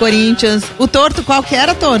o hino do Corinthians. O torto, qual que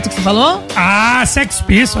era, torto, que você falou? Sex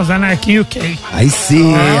Pistols, Anarchy UK. Aí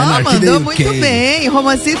sim, Anarchy mandou UK. muito bem,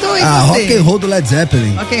 Romancito e você. Rock and Roll do Led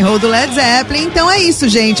Zeppelin. Rock and Roll do Led Zeppelin. Então é isso,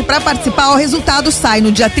 gente. Pra participar, o resultado sai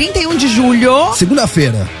no dia 31 de julho.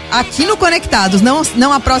 Segunda-feira. Aqui no Conectados,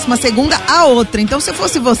 não a próxima segunda, a outra. Então, se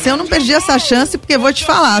fosse você, eu não perdi essa chance, porque eu vou te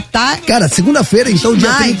falar, tá? Cara, segunda-feira, então,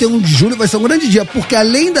 dia 31 de julho, vai ser um grande dia, porque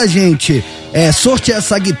além da gente sortear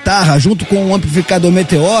essa guitarra junto com o amplificador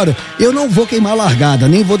Meteoro, eu não vou queimar a largada,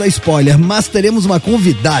 nem vou dar spoiler, mas teremos uma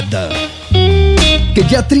convidada. Porque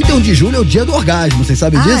dia 31 de julho é o dia do orgasmo, vocês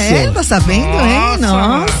sabem disso? Tá sabendo, hein?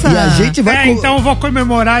 Nossa. E a gente vai... então eu vou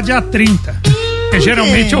comemorar dia 30. Porque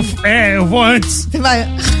geralmente eu vou antes. Você vai...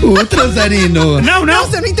 O Transarino. Não.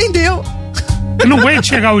 Você não entendeu. Eu não aguento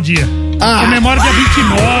chegar o dia. Comemoro dia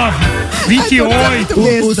 29. 28.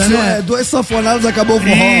 O senhor é 2 sanfonadas, acabou o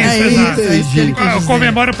forró. Entendi. Eu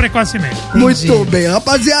comemoro precocemente. Muito bem,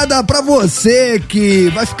 rapaziada, pra você que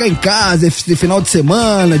vai ficar em casa esse final de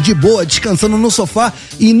semana, de boa, descansando no sofá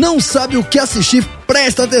e não sabe o que assistir,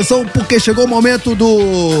 presta atenção porque chegou o momento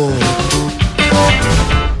do...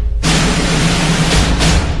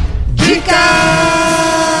 Dicas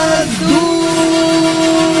do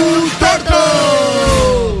Torto!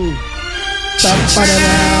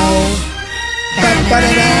 Papararau,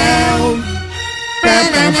 papararau,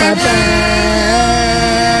 papararau.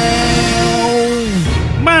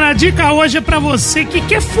 Mano, a dica hoje é pra você que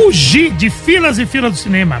quer fugir de filas e filas do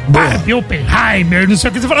cinema. Barbie, Oppenheimer, não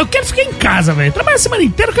sei o que. Você fala, eu quero ficar em casa, velho. Trabalho a semana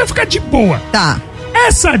inteira, eu quero ficar de boa. Tá.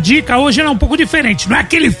 Essa dica hoje é um pouco diferente. Não é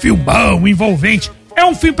aquele filmão envolvente. É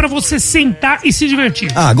um filme pra você sentar e se divertir.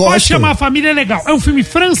 Ah, gosto. Pode chamar a família legal. É um filme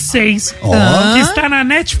francês que está na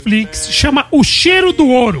Netflix. Chama O Cheiro do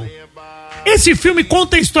Ouro. Esse filme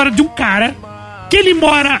conta a história de um cara que ele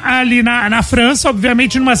mora ali na França,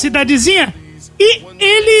 obviamente numa cidadezinha. E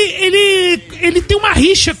ele tem uma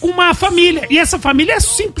rixa com uma família. E essa família é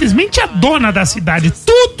simplesmente a dona da cidade.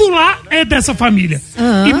 Tudo lá é dessa família.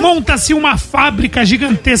 E monta-se uma fábrica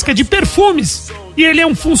gigantesca de perfumes. E ele é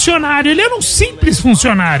um funcionário. Ele era um simples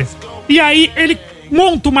funcionário. E aí ele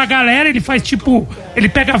monta uma galera. Ele faz tipo... Ele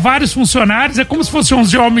pega vários funcionários. É como se fossem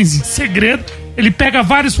 11 homens em segredo. Ele pega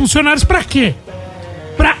vários funcionários pra quê?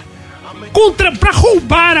 Pra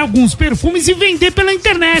roubar alguns perfumes e vender pela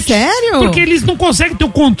internet. Sério? Porque eles não conseguem ter o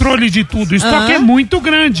controle de tudo. O estoque é muito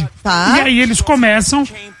grande. Tá. E aí eles começam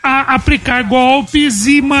a aplicar golpes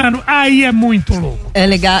e, mano, aí é muito louco. É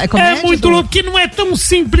legal. É muito louco, que não é tão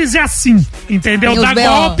simples assim. Entendeu? Dá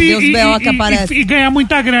golpe e ganhar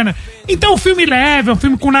muita grana. Então, o filme leve, é um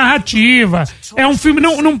filme com narrativa. É um filme,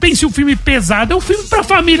 não pense um filme pesado, é um filme pra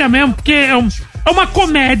família mesmo, porque é uma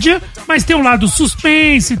comédia, mas tem um lado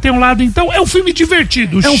suspense, tem um lado... Então, é um filme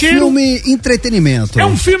divertido. Um filme entretenimento. É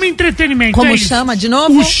um filme entretenimento. Como chama de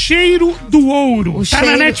novo? O Cheiro do Ouro. Tá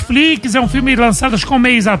na Netflix, é um filme lançado acho que um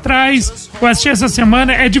mês atrás. Eu assisti essa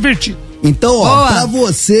semana, é divertido. Então, ó, pra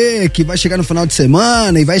você que vai chegar no final de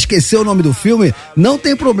semana e vai esquecer o nome do filme, não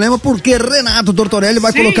tem problema, porque Renato Tortorelli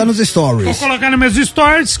vai colocar nos stories. Vou colocar nos meus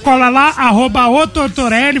stories, cola lá,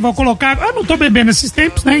 @otortorelli, vou colocar... Eu não tô bebendo esses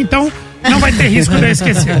tempos, né? Então... Não vai ter risco de eu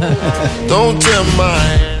esquecer. Don't tell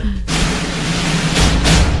my...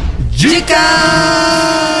 Dicas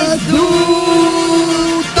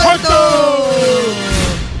do Torto!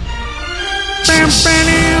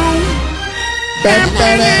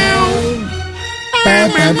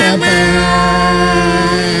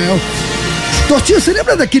 Tortinho, você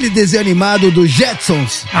lembra daquele desenho animado dos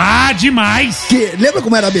Jetsons? Ah, demais! Lembra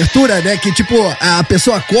como era a abertura, né? Que tipo, a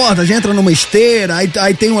pessoa acorda, já entra numa esteira,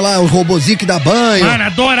 aí tem lá o robozinho que dá banho. Mano,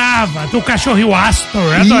 adorava. Do cachorro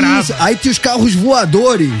Astor, adorava. Isso, aí tinha os carros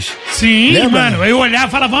voadores. Sim, lembra? Mano, eu olhava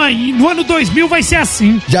e falava, no ano 2000 vai ser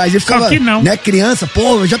assim. Já, a gente ficava, só que não. Né, criança,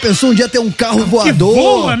 pô, já pensou um dia ter um carro voador? Que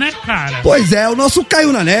voa, né, cara? Pois é, o nosso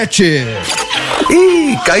caiu na net.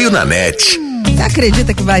 Ih, caiu na net. Você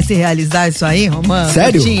acredita que vai se realizar isso aí, Romano?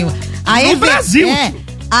 Sério? No Brasil?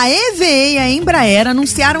 A EVE e a Embraer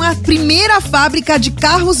anunciaram a primeira fábrica de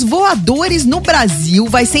carros voadores no Brasil.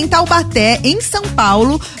 Vai ser em Taubaté, em São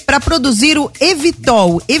Paulo, para produzir o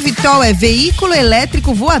eVTOL. eVTOL é veículo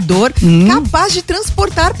elétrico voador capaz de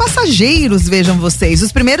transportar passageiros, vejam vocês.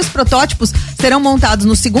 Os primeiros protótipos serão montados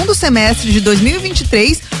no segundo semestre de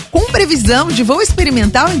 2023, com previsão de voo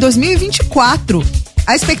experimental em 2024.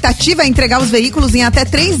 A expectativa é entregar os veículos em até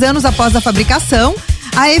 3 anos após a fabricação.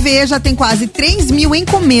 A EVE já tem quase 3 mil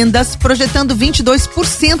encomendas, projetando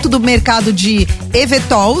 22% do mercado de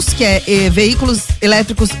eVTOLs, que é veículos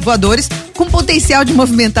elétricos voadores, com potencial de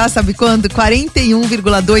movimentar, sabe quando?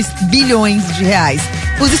 41,2 bilhões de reais.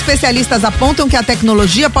 Os especialistas apontam que a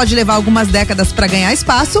tecnologia pode levar algumas décadas para ganhar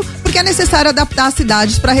espaço, porque é necessário adaptar as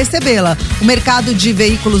cidades para recebê-la. O mercado de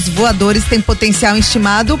veículos voadores tem potencial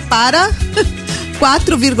estimado para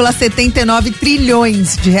 4,79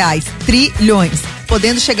 trilhões de reais. Trilhões.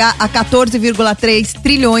 Podendo chegar a 14,3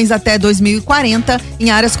 trilhões até 2040 em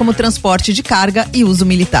áreas como transporte de carga e uso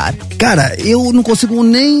militar. Cara, eu não consigo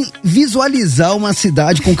nem visualizar uma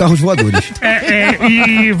cidade com carros voadores.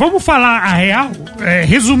 E vamos falar a real,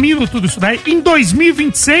 resumindo tudo isso daí, em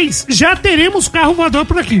 2026 já teremos carro voador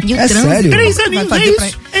por aqui. É sério? 3 aninhos,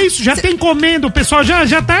 é isso, já tem encomenda, o pessoal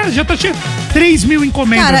já tá cheio. 3 mil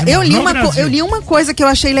encomendas. Cara, eu li uma coisa que eu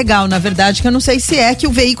achei legal, na verdade, que eu não sei se é que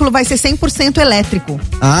o veículo vai ser 100% elétrico.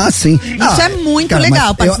 Ah, sim. Isso é muito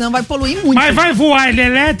legal, porque senão vai poluir muito. Mas vai voar, ele é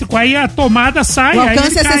elétrico, aí a tomada sai. O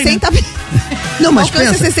alcance é 60 cai, né? Não, mas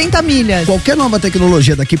alcança pensa, 60 milhas. Qualquer nova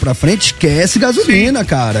tecnologia daqui pra frente esquece gasolina,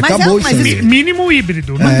 cara. Mas acabou mas isso. Mínimo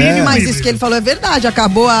híbrido. Mas isso que ele falou é verdade.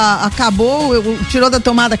 Acabou, tirou da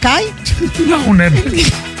tomada, cai? Não, né?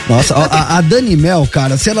 Nossa, a Dani Mel,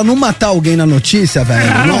 cara, se ela não matar alguém na notícia,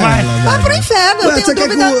 velho, não vai. Vai pro inferno, eu tenho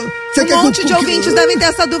dúvida. Um monte de ouvintes devem ter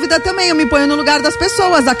essa dúvida também. Eu me ponho no lugar das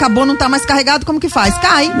pessoas. Acabou, não tá mais carregado, como que faz?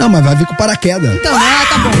 Cai. Não, mas vai vir com paraquedas. Então,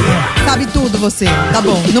 tá bom. Sabe tudo você. Tá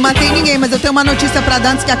bom. Não matei ninguém, mas eu tenho uma notícia pra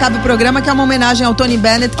dar antes que acabe o programa, que é uma homenagem ao Tony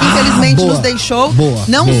Bennett, que infelizmente nos deixou.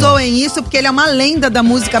 Não zoem isso, porque ele é uma lenda da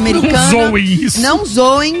música americana. Não zoem isso. Não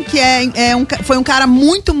zoem, que foi um cara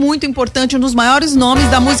muito, muito importante, um dos maiores nomes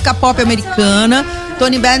da música pop americana.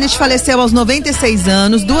 Tony Bennett faleceu aos 96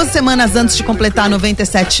 anos, 2 semanas antes de completar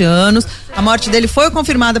 97 anos. A morte dele foi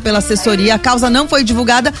confirmada pela assessoria, a causa não foi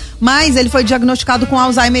divulgada, mas ele foi diagnosticado com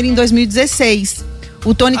Alzheimer em 2016.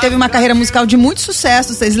 O Tony teve uma carreira musical de muito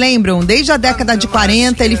sucesso, vocês lembram? Desde a década de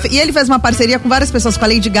 40, ele fez uma parceria com várias pessoas, com a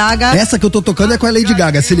Lady Gaga. Essa que eu tô tocando é com a Lady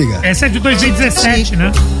Gaga, se liga. Essa é de 2017,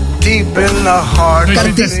 né?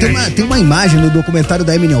 Cara, tem uma imagem no documentário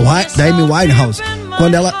da Amy Winehouse,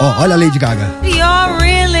 quando ela... olha a Lady Gaga.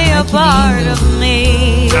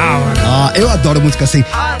 Eu adoro música assim.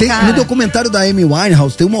 No documentário da Amy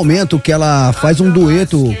Winehouse tem um momento que ela faz um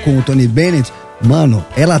dueto com o Tony Bennett. Mano,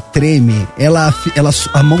 ela treme,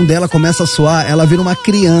 a mão dela começa a suar, ela vira uma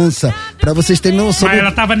criança, pra vocês terem noção. Mas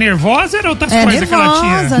ela tava nervosa ou outras coisas que ela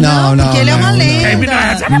tinha? Não, porque ele é uma lenda. Ele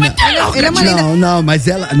é uma lenda. Não, mas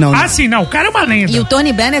ela... Não. Ah, sim, não, o cara é uma lenda. E o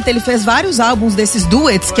Tony Bennett, ele fez vários álbuns desses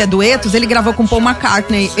duets, que é duetos, ele gravou com Paul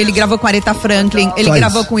McCartney, ele gravou com Aretha Franklin, ele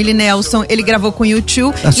gravou com Willie Nelson, ele gravou com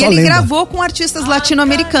U2, e ele gravou com artistas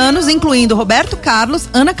latino-americanos, incluindo Roberto Carlos,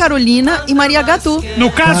 Ana Carolina e Maria Gadu. No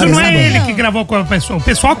caso, não é ele que gravou com a pessoa, o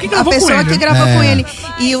pessoal que gravou com ele. A pessoa que gravou com ele.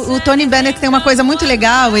 E o Tony Bennett tem uma coisa muito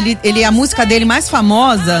legal, a música dele mais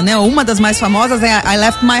famosa, né, ou uma das mais famosas é I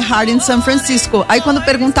Left My Heart in San Francisco. Aí quando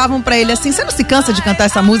perguntavam pra ele assim, você não se cansa de cantar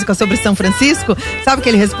essa música sobre São Francisco? Sabe o que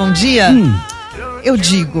ele respondia? Eu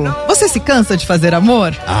digo, você se cansa de fazer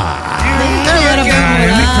amor?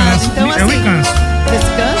 Eu me canso. Você se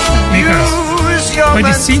cansa? Me canso. Foi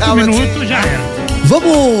de 5 minutos, já era.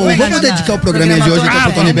 Vamos dedicar o programa de hoje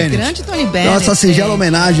pro Tony Bennett. Grande Tony Bennett. Nossa singela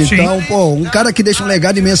homenagem, então, um cara que deixa um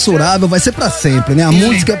legado imensurável, vai ser pra sempre, né? A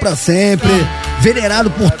música é pra sempre, venerado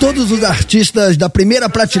por todos os artistas da primeira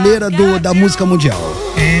prateleira da música mundial.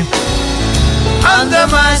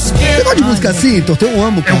 Você gosta de música assim, Heitor? Eu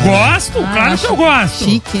amo, cara. Eu gosto, claro que eu gosto.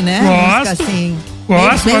 Chique, né? Gosto. Música assim.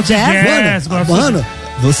 Gosto de jazz, mano,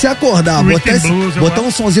 você acordar, botar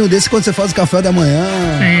um sonzinho desse quando você faz o café da manhã.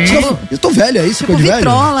 Eu tô velho, é isso? Tipo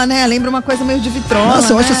vitrola, né? Lembra uma coisa meio de vitrola.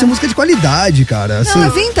 Nossa, eu acho essa música de qualidade, cara. Assim, não,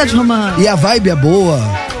 é vintage, Romano. E a vibe é boa.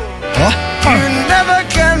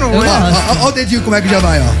 Ó o dedinho como é que já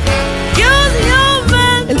vai, ó.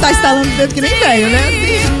 Ele tá estalando o dedo que nem velho, né?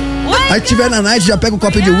 Aí tiver na night, já pega um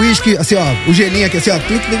copo de uísque, assim, ó, o gelinho aqui, assim, ó.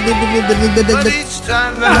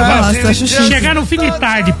 Nossa, acho chique. Chegar no fim de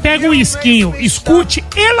tarde, pega um esquinho, escute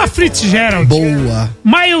Ella Fitzgerald. Boa.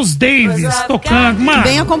 Miles Davis tocando, mano.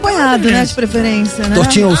 Bem acompanhado, né, de preferência, né?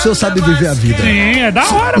 Tortinho, o senhor sabe viver a vida. Sim, é da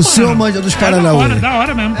hora, O senhor manja dos Paranauê. Da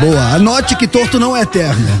hora mesmo. Boa. Anote que torto não é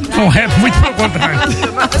eterno. Não é, muito pelo contrário.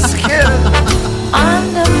 Cara,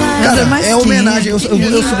 é homenagem.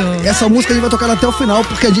 Essa música a gente vai tocar até o final,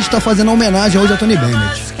 porque a gente tá fazendo a homenagem hoje a Tony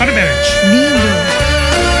Bennett. Tony Bennett. Lindo.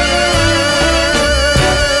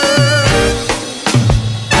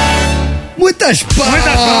 Muitas palmas.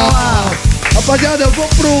 Rapaziada,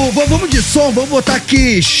 vamos de som, vamos botar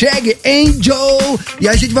aqui Shag Angel e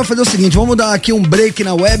a gente vai fazer o seguinte, vamos dar aqui um break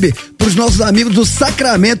na web pros nossos amigos do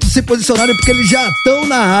Sacramento se posicionarem, porque eles já estão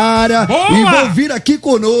na área. Boa! E vão vir aqui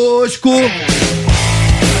conosco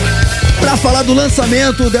pra falar do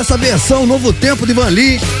lançamento dessa versão Novo Tempo de Van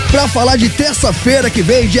Lee, pra falar de terça-feira que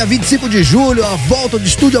vem, dia 25 de julho, a volta do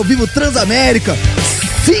estúdio ao vivo Transamérica.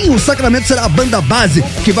 Sim, o Sacramento será a banda base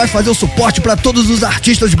que vai fazer o suporte pra todos os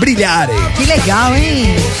artistas brilharem. Que legal,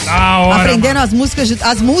 hein? Da hora. Aprenderam as músicas,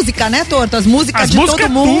 né, Torto? As músicas de todo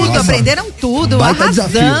mundo, tudo. Aprenderam tudo, baita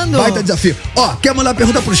arrasando. Baita desafio. Ó, quer mandar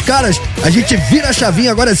pergunta pros caras? A gente vira a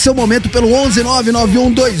chavinha, agora é seu momento pelo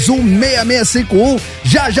 11991216651.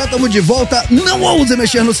 Já estamos de volta, não ouse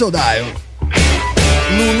mexer no seu dial.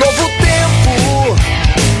 No novo tempo,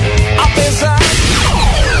 apesar...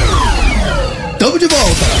 Tamo de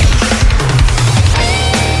volta.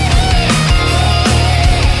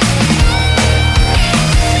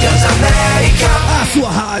 Transamérica, a sua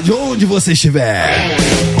rádio, onde você estiver.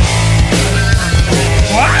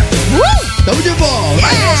 Tamo de volta.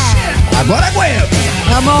 Agora aguenta.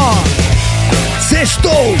 Vamos.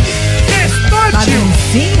 Sextou.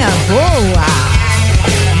 Baguncinha boa.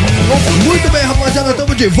 Muito bem, rapaziada,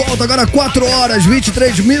 estamos de volta agora 4 horas,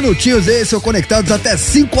 23 minutinhos. Esse é o Conectados até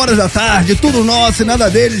 5 horas da tarde, tudo nosso e nada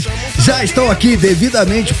deles. Já estão aqui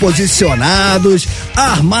devidamente posicionados,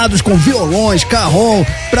 armados com violões, carrom,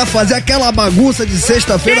 pra fazer aquela bagunça de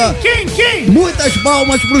sexta-feira. Quem? Muitas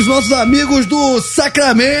palmas pros nossos amigos do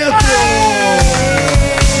Sacramento.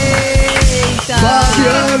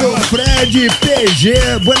 Fabiano, Fred,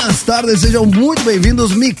 PG, buenas tardes, sejam muito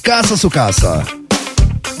bem-vindos, Micaça Sucaça.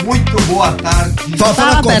 Muito boa tarde.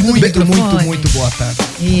 Fala muito boa tarde.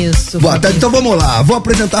 Isso. Boa tarde, então vamos lá. Vou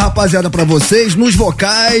apresentar a rapaziada pra vocês nos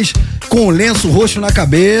vocais, com lenço roxo na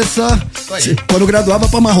cabeça. Quando graduava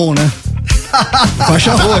pra marrom, né?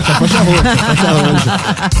 Faixa roxa.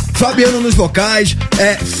 Fabiano nos vocais,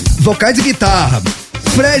 vocais e guitarra.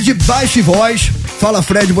 Fred, baixo e voz. Fala,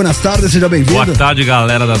 Fred, buenas tardes, seja bem-vindo. Boa tarde,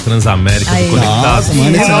 galera da Transamérica do Conectados. Nossa,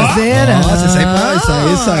 mano,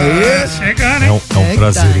 isso aí. Chegando, hein? É um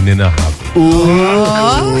prazer inenarrável.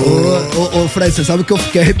 Ô, Fred, você sabe que eu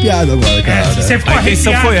fiquei arrepiado agora, cara. Você ficou A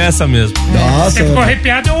intenção arrepiado. foi essa mesmo. Nossa. Você ficou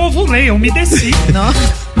arrepiado, eu ovulei, eu umedeci.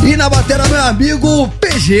 E na bateria, meu amigo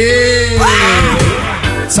PG.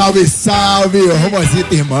 Salve,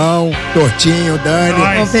 Romãozito, irmão, Tortinho,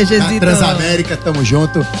 Dani, Ô, PGzito. Transamérica, tamo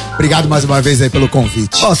junto. Obrigado mais uma vez aí pelo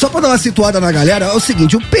convite. Ó, só pra dar uma situada na galera, é o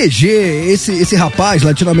seguinte, o PG, esse rapaz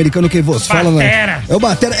latino-americano que você fala, né? É o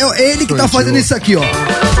Batera, é ele que tá fazendo isso aqui, ó.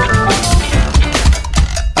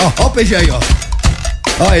 Ó o PG aí, ó.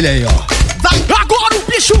 Ó ele aí, ó. Agora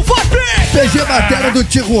o bicho vai ver! PG Batera do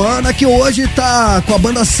Tijuana, que hoje tá com a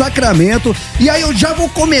banda Sacramento. E aí eu já vou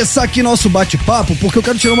começar aqui nosso bate-papo, porque eu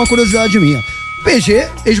quero tirar uma curiosidade minha. PG,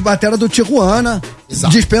 ex-batera do Tijuana,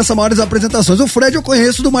 dispensa maiores apresentações. O Fred eu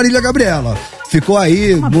conheço do Marília Gabriela. Ficou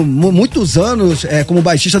aí muitos anos como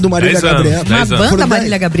baixista do Marília Gabriela. Uma banda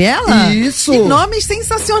Marília Gabriela? Isso. Que nome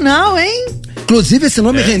sensacional, hein? Inclusive, esse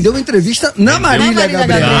nome rendeu uma entrevista na Marília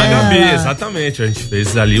Gabriela. Na Gabi, exatamente. A gente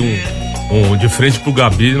fez ali um de frente pro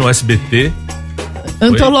Gabi no SBT.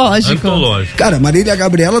 Antológico. Cara, Marília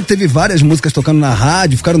Gabriela teve várias músicas tocando na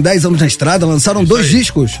rádio, ficaram 10 anos na estrada, lançaram 2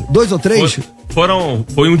 discos, 2 ou 3.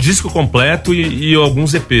 Foi um disco completo e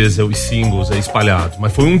alguns EPs, os singles aí espalhados,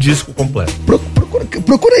 mas foi um disco completo.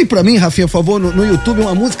 Procura aí pra mim, Rafinha, por favor, no YouTube,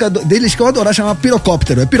 uma música deles que eu adoro, chama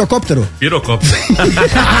Pirocóptero. É Pirocóptero? Pirocóptero.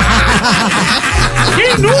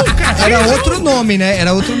 Quem nunca? Era outro nome, né?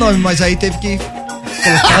 Era outro nome, mas aí teve que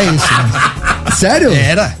colocar isso. Né? Sério?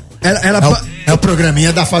 Era o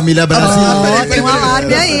programinha da família brasileira. Tem um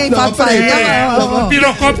alarme aí, hein? O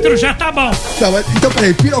pirocóptero já tá bom. Então,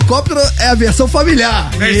 peraí, Pirocóptero é a versão familiar.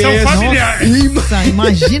 Versão familiar. Nossa,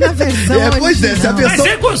 imagina a versão. Pois é, se a versão...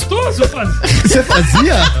 Mas é gostoso fazer. Você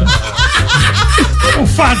fazia? Eu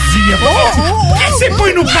fazia. Você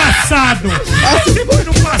foi no passado. Você foi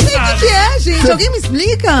no passado. O que é, gente? Alguém me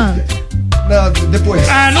explica? Não, depois.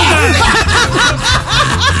 Não dá.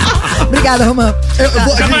 Obrigada, Romã.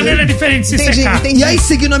 Da maneira diferente de se secar. E aí,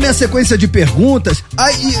 seguindo a minha sequência de perguntas,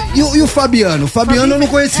 e o Fabiano? O Fabiano eu não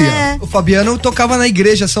conhecia. O Fabiano tocava na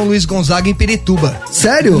igreja São Luís Gonzaga em Pirituba.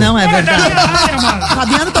 Sério? Não é verdade. O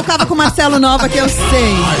Fabiano tocava com o Marcelo Nova, que eu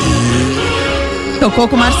sei. Tocou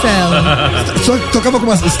com o Marcelo. Só tocava com o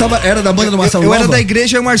Marcelo. Era da banda do Marcelo Nova? Eu era da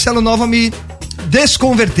igreja e o Marcelo Nova me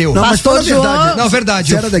desconverteu. Não, mas toda verdade. Não,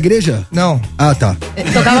 verdade. Você era da igreja? Não. Ah, tá.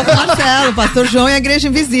 Ele tocava com o Marcelo, Pastor João e a Igreja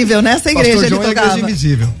Invisível. Nessa igreja Pastor ele João tocava. E a Igreja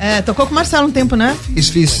Invisível. Tocou com o Marcelo um tempo, né?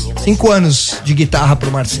 Fiz 5 anos de guitarra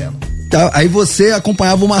pro Marcelo. Tá, aí você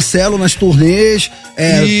acompanhava o Marcelo nas turnês.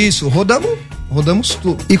 Isso, rodamos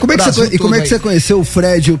tudo. E como é que você conheceu o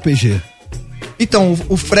Fred e o PG? Então,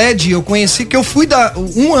 o Fred eu conheci que eu fui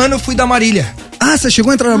um ano eu fui da Marília. Ah, você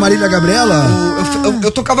chegou a entrar na Marília Gabriela?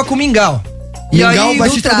 Eu tocava com o Mingau. E aí,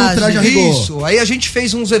 baixista do Traje a Rigor. Isso, aí a gente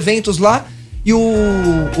fez uns eventos lá e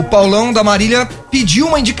o Paulão da Marília pediu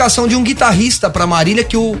uma indicação de um guitarrista pra Marília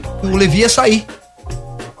que o Levi ia sair.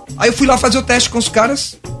 Aí eu fui lá fazer o teste com os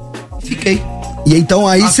caras e fiquei. E então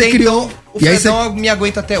aí você criou... O Fredão me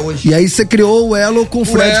aguenta até hoje. E aí você criou o elo com o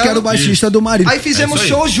Fred, que era o baixista do Marília. Aí fizemos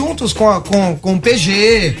shows juntos com o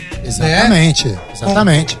PG. Exatamente, né?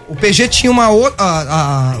 exatamente. O PG tinha uma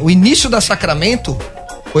outra... o início da Sacramento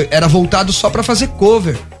era voltado só pra fazer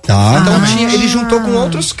cover. Tá. Então ele juntou com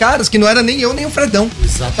outros caras, que não era nem eu nem o Fredão.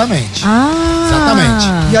 Exatamente. Exatamente.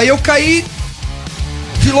 E aí eu caí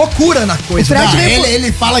de loucura na coisa.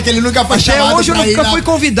 Ele fala que ele nunca foi chamado. Até hoje eu nunca fui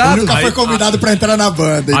convidado. Ele nunca foi convidado pra entrar na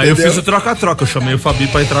banda. Aí eu fiz o troca-troca, eu chamei o Fabi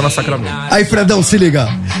pra entrar na Sacramento. Aí, Fredão, se liga.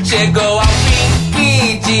 Chegou ao fim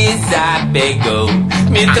e desapegou,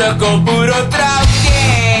 me trocou por outro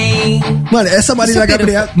alguém. Mano, essa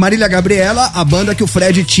Marília Gabriela, a banda que o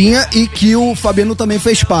Fred tinha e que o Fabiano também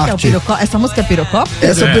fez parte. Essa música é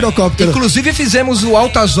Pirocóptero? Essa é o Pirocóptero. Inclusive fizemos o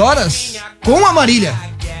Altas Horas com a Marília.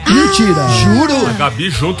 Mentira. Juro. A Gabi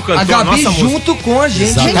junto cantou a a nossa música. junto com a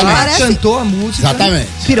gente. Exatamente. Ela Parece... cantou a música. Exatamente.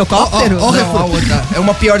 Pirocóptero? Não, a outra. É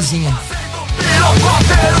uma piorzinha.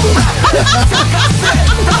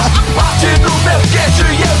 Bate no meu queixo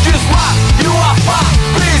e eu desmaio a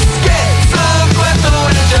Fabrício, sangue do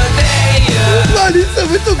Rio de Janeiro. Mano, isso é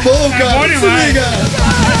muito bom, cara. bom demais. Se liga.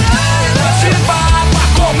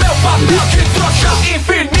 Com meu papel de trouxa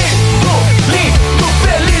infinito, lindo,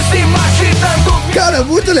 feliz, imaginando. Cara,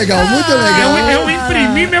 muito legal, muito legal. Eu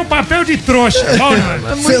imprimi meu papel de trouxa. Bom,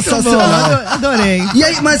 mano. Sensacional. Adorei. E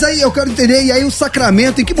aí, mas aí eu quero entender, e aí o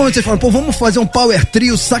Sacramento, em que momento vocês falam, pô, vamos fazer um Power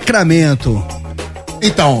Trio Sacramento?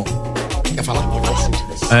 Então, quer falar?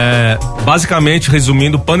 Basicamente,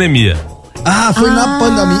 resumindo, pandemia. Ah, foi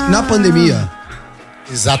na pandemia.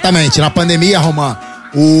 Exatamente, na pandemia, Romã,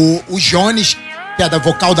 o Jones, que é da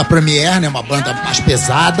vocal da Premiere, né, uma banda mais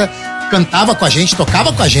pesada, cantava com a gente,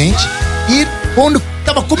 tocava com a gente, e quando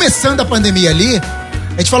tava começando a pandemia ali,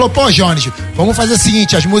 a gente falou, pô, Jones, vamos fazer o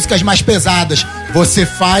seguinte, as músicas mais pesadas você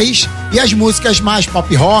faz, e as músicas mais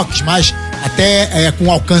pop rocks, mais até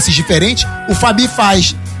com alcances diferentes, o Fabi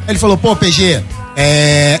faz. Ele falou, pô, PG,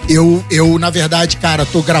 eu na verdade, cara,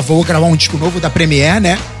 vou gravar um disco novo da Premiere,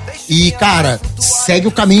 né? E, cara, segue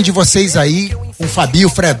o caminho de vocês aí, com o Fabi, o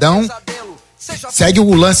Fredão. Segue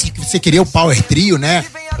o lance que você queria, o Power Trio, né?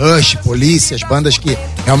 Rush, Polícia, as bandas que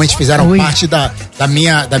realmente fizeram parte da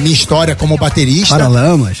minha história como baterista.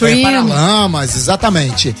 Paralamas. Paralamas,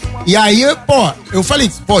 exatamente. E aí, pô, eu falei,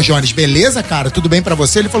 pô, Jones, beleza, cara? Tudo bem pra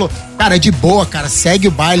você? Ele falou, cara, de boa, cara, segue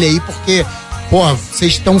o baile aí, porque, pô,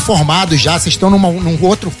 vocês estão formados já, vocês estão num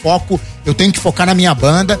outro foco, eu tenho que focar na minha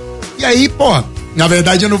banda. E aí, pô, na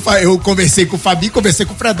verdade eu conversei com o Fabi, conversei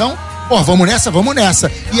com o Fredão, pô, vamos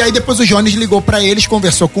nessa. E aí depois o Jones ligou pra eles,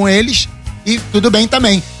 conversou com eles e tudo bem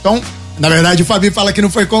também. Então, na verdade o Fabi fala que não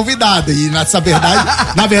foi convidado e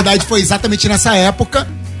na verdade foi exatamente nessa época.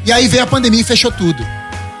 E aí veio a pandemia e fechou tudo.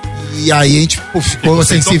 E aí a gente ficou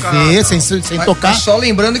sem se ver, sem tocar. Mas só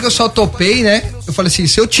lembrando que eu só topei, né? Eu falei assim,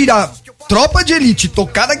 se eu tirar Tropa de Elite,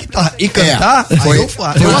 tocar na guitarra e cantar, aí eu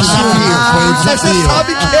faço. Foi o desafio. Você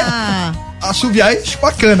sabe que assobiar é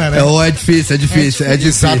bacana, né? É difícil.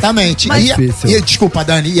 Exatamente. E desculpa,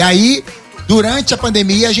 Dani. E aí, durante a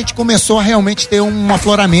pandemia, a gente começou a realmente ter um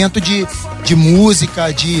afloramento de música,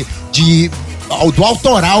 do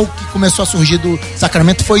autoral que começou a surgir do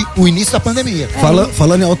Sacramento, foi o início da pandemia.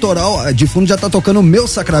 Falando em autoral, de fundo já tá tocando o meu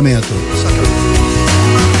Sacramento.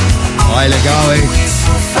 Olha, legal, hein?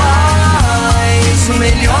 Faz o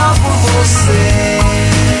melhor por você.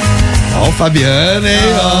 Ó o Fabiano, hein?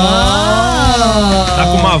 Tá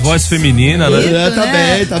com uma voz feminina, né? Tá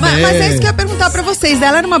bem. Mas é isso que eu ia perguntar pra vocês.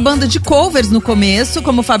 Ela era uma banda de covers no começo,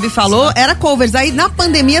 como o Fabi falou, era covers. Aí na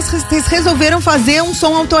pandemia vocês resolveram fazer um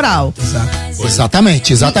som autoral.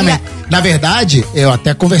 Exatamente. Na verdade, eu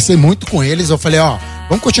até conversei muito com eles, eu falei, ó,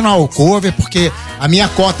 vamos continuar o cover, porque a minha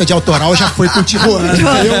cota de autoral já foi com Tijuana.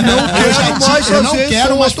 Eu não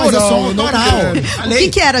quero mais fazer som autoral. O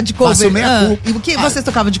que era de cover? E o que vocês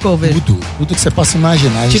tocavam de cover? Tudo que você possa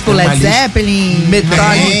imaginar. Tipo Led Zeppelin,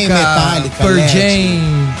 Metallica, Pearl Jam,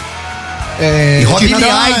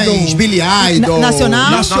 Billy Idol,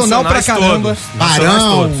 Nacional pra caramba,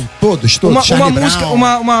 Barão, todos. Uma música,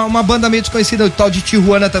 uma banda meio desconhecida, o tal de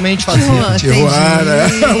Tijuana também a gente fazia.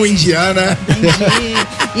 Tijuana, o Indiana. Entendi.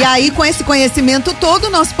 E aí, com esse conhecimento todo,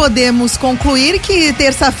 nós podemos concluir que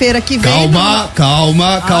terça-feira que vem...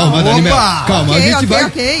 Calma, Dani. Calma,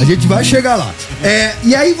 okay, a gente vai chegar lá.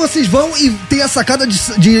 E aí vocês vão e tem a sacada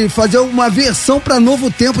de fazer uma versão pra Novo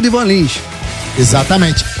Tempo de Van Lins.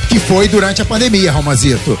 Exatamente. Que foi durante a pandemia,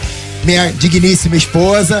 Romazito. Minha digníssima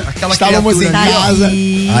esposa. Estávamos em casa.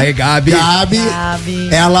 Aí, Gabi.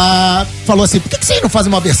 Ela falou assim, por que vocês não fazem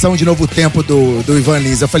uma versão de Novo Tempo do Ivan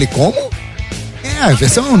Lins? Eu falei, como?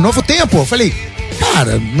 Versão Novo Tempo. Eu falei,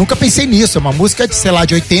 cara, nunca pensei nisso. É uma música de, sei lá,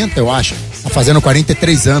 de 80, eu acho. Tá fazendo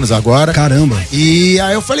 43 anos agora. Caramba. E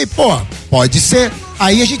aí eu falei, pô, pode ser.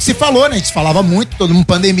 Aí a gente se falou, né? A gente falava muito, todo mundo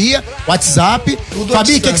pandemia, WhatsApp.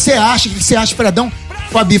 Fabi, o que você acha? O que você acha, Fredão?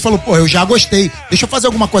 O Fabi falou, pô, eu já gostei. Deixa eu fazer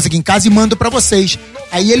alguma coisa aqui em casa e mando pra vocês.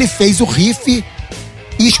 Aí ele fez o riff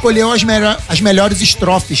e escolheu as melhores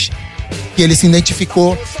estrofes que ele se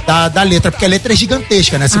identificou da letra, porque a letra é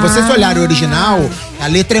gigantesca, né? Se vocês olharem o original, a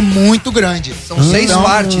letra é muito grande. São 6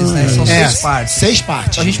 partes, né? São 6 partes. 6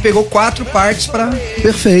 partes. A gente pegou 4 partes pra...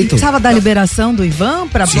 Perfeito. Precisava da liberação do Ivan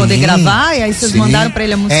pra poder gravar, e aí vocês mandaram pra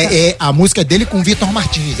ele a música? A música é dele com o Vitor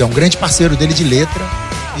Martins, é um grande parceiro dele de letra.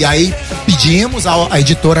 E aí pedimos, a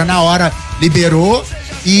editora na hora liberou.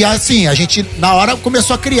 E assim, a gente na hora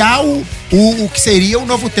começou a criar o que seria o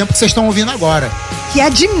novo tempo que vocês estão ouvindo agora. Que é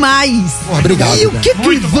demais. Porra, obrigado. E o que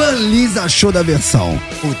o Ivan Lins achou da versão?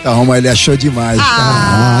 Puta, Roma, ele achou demais, cara.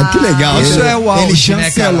 Ah, que legal. Isso é o auge, ele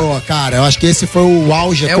chancelou, né, cara? Eu acho que esse foi o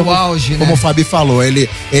auge. É o auge, como né? o Fabi falou.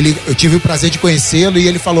 Eu tive o prazer de conhecê-lo e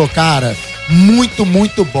ele falou, cara, muito,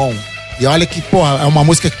 muito bom. E olha que, porra, é uma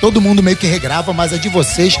música que todo mundo meio que regrava, mas é de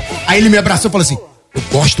vocês. Aí ele me abraçou e falou assim, eu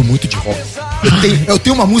gosto muito de rock. Eu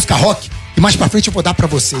tenho uma música rock que mais pra frente eu vou dar pra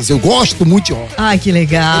vocês. Eu gosto muito de rock. Ai, que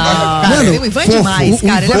legal. Mano, o Ivan é fofo, demais,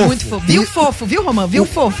 cara. Ele é fofo. muito fofo. Viu fofo, viu, Romão? Viu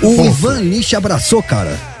fofo? O Ivan Lins te abraçou,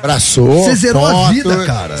 cara. Abraçou. Você zerou a foto, vida,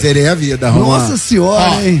 cara. Zerei a vida, Roma. Nossa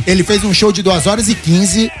senhora, hein? Ele fez um show de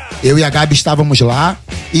 2h15. Eu e a Gabi estávamos lá.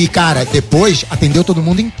 E, cara, depois atendeu todo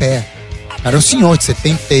mundo em pé. Era um senhor de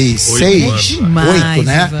 76, 8,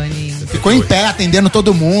 né? Ficou em pé, atendendo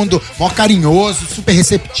todo mundo, mó carinhoso, super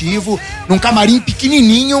receptivo, num camarim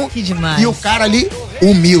pequenininho. Que demais. E o cara ali,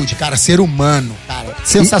 humilde, cara, ser humano, cara,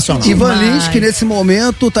 sensacional. Ivan Lins, que nesse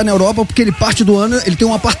momento tá na Europa, porque ele parte do ano, ele tem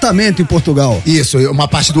um apartamento em Portugal. Isso, uma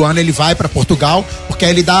parte do ano ele vai pra Portugal, porque aí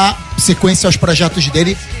ele dá sequência aos projetos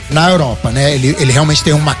dele na Europa, né? Ele realmente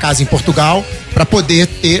tem uma casa em Portugal pra poder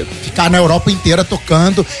ficar na Europa inteira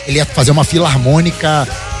tocando. Ele ia fazer uma filarmônica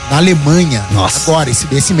na Alemanha. Nossa. Agora,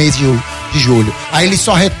 esse mês de julho. Aí ele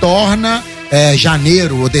só retorna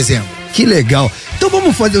janeiro ou dezembro. Que legal. Então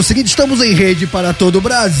vamos fazer o seguinte, estamos em rede para todo o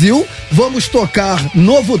Brasil, vamos tocar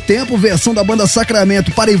Novo Tempo, versão da banda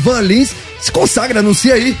Sacramento para Ivan Lins. Se consagra,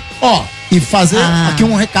 anuncia aí. Ó, e fazer aqui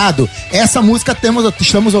um recado. Essa música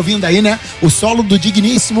estamos ouvindo aí, né? O solo do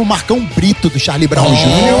digníssimo Marcão Brito, do Charlie Brown Jr.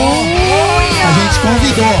 A gente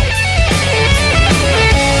convidou.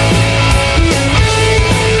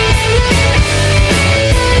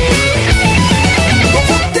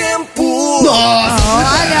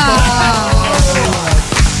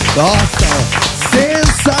 Nossa,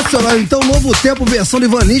 sensacional. Então, Novo Tempo, versão de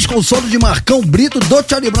Ivan Lins com o solo de Marcão Brito do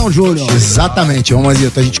Charlie Brown Jr. Exatamente,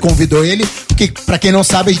 Romazito. A gente convidou ele, porque, pra quem não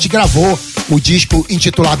sabe, a gente gravou o disco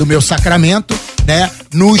intitulado Meu Sacramento, né?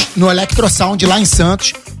 No Electro Sound lá em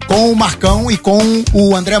Santos, com o Marcão e com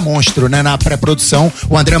o André Monstro, né? Na pré-produção.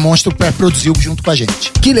 O André Monstro pré-produziu junto com a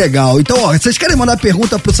gente. Que legal. Então, ó, vocês querem mandar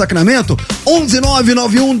pergunta pro Sacramento?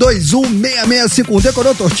 11991216651.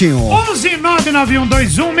 Decorou, Tortinho?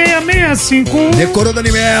 11991216651. Decorou,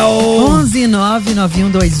 Danimel?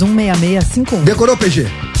 11991216651. Decorou, PG?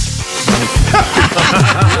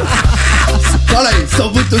 Fala aí,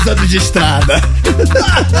 são muitos anos de estrada.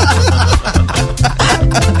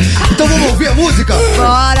 Então vamos ouvir a música?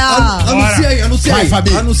 Bora! Anuncia aí, anuncia Vai, aí.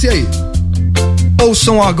 Fabi. Anuncia aí.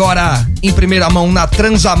 Ouçam agora, em primeira mão, na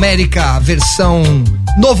Transamérica, versão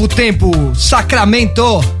Novo Tempo,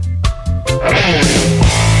 Sacramento.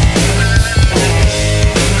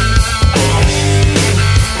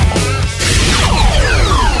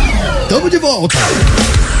 Tamo de volta.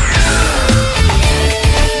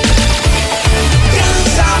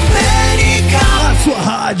 A sua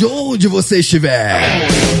rádio, onde você estiver.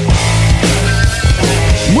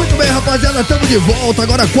 Muito bem, rapaziada, estamos de volta.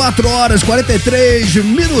 Agora 4h43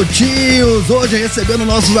 minutinhos. Hoje recebendo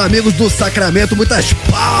nossos amigos do Sacramento. Muitas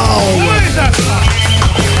palmas.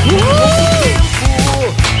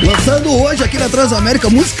 Lançando hoje aqui na Transamérica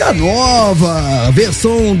música nova,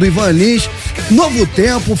 versão do Ivan Lins, Novo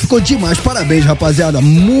Tempo, ficou demais, parabéns, rapaziada,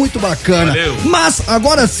 muito bacana. Valeu. Mas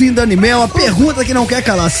agora sim, Dani Mel, a pergunta que não quer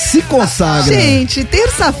calar, se consagra. Gente,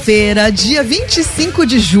 terça-feira, dia 25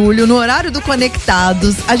 de julho, no horário do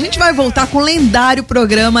Conectados, a gente vai voltar com o lendário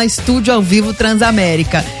programa Estúdio ao Vivo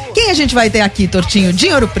Transamérica. Quem a gente vai ter aqui, Tortinho?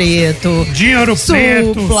 Dinheiro Preto. Dinheiro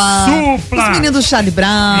Preto. Supla. Os meninos do Charlie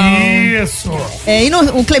Brown. Isso.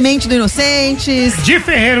 O Clemente do Inocentes. De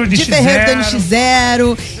Ferreiro do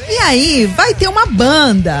NX0. E aí, vai ter uma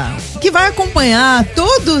banda que vai acompanhar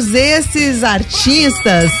todos esses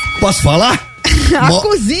artistas. Posso falar? A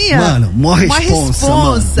cozinha. Mano, mó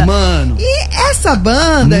responsa. Mano. E essa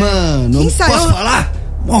banda. Mano, ensaiou... posso falar?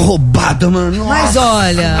 Uma roubada, mano. Mas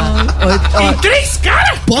olha. Tem 3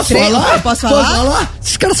 caras? Posso falar? Posso falar?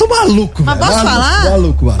 Esses caras são malucos, Mas velho. posso falar?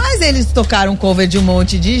 Maluco, mano. Mas eles tocaram cover de um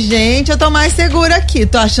monte de gente. Eu tô mais segura aqui.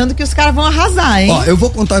 Tô achando que os caras vão arrasar, hein? Ó, eu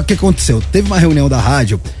vou contar o que aconteceu. Teve uma reunião da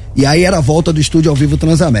rádio. E aí era a volta do Estúdio ao Vivo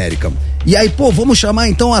Transamérica. E aí, pô, vamos chamar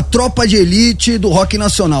então a tropa de elite do rock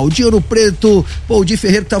nacional. O Dinheiro Preto, pô, o Di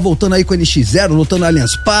Ferreiro que tá voltando aí com o NX0, lutando no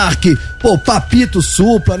Allianz Parque, pô, Papito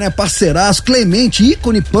Supla, né, parceiraço, Clemente,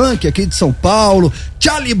 ícone punk aqui de São Paulo,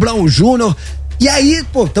 Charlie Brown Jr. E aí,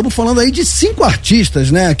 pô, estamos falando aí de 5 artistas,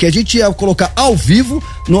 né? Que a gente ia colocar ao vivo,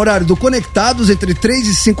 no horário do Conectados, entre 3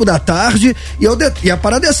 e 5 da tarde. E a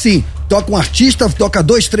parada é assim: toca um artista, toca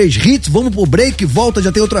 2, 3 hits, vamos pro break, volta,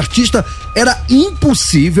 já tem outro artista. Era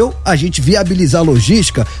impossível a gente viabilizar a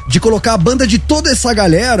logística de colocar a banda de toda essa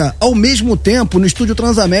galera ao mesmo tempo no Estúdio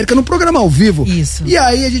Transamérica, no programa ao vivo. Isso. E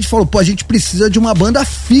aí a gente falou, pô, a gente precisa de uma banda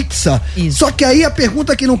fixa. Isso. Só que aí a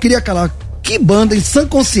pergunta que não queria calar: que banda em sã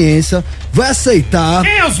consciência vai aceitar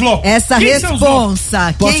Quem é os loucos? Essa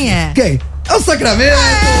responsa? Quem é? Quem? É o Sacramento!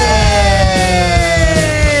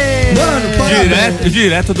 Mano, parabéns.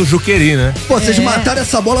 Direto do Juqueri, né? Pô, vocês mataram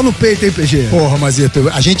essa bola no peito, hein, PG? Porra, Mazito,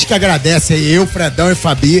 a gente que agradece aí, eu, Fredão e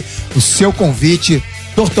Fabi, o seu convite,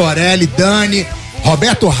 Tortorelli, Dani,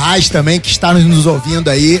 Roberto Reis também, que está nos ouvindo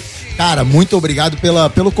aí. Cara, muito obrigado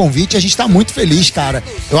pelo convite. A gente tá muito feliz, cara.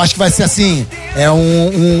 Eu acho que vai ser assim,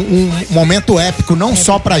 um momento épico, não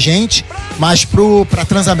só pra gente, mas pra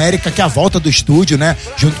Transamérica, que é a volta do estúdio, né?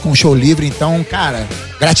 Junto com o Show Livre. Então, cara,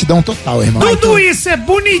 gratidão total, irmão. Tudo isso é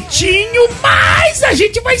bonitinho, mas a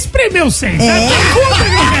gente vai espremer o centro.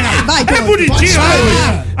 É bonitinho.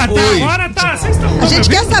 Até agora tá. Vocês estão. A gente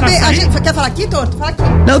quer saber. A gente quer falar aqui, Torto? Fala aqui.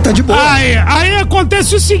 Não, tá de boa. Aí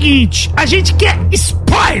acontece o seguinte: a gente quer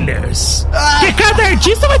spoilers. Porque cada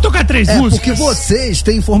artista vai tocar 3 músicas. Porque vocês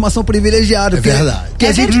têm informação privilegiada. É verdade. Que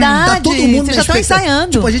a gente verdade. Tá todo mundo Vocês já estão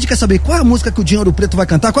ensaiando. Tipo, a gente quer saber qual é a música que o Dinheiro Preto vai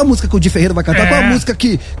cantar, qual é a música que o Di Ferreira vai cantar, qual é a música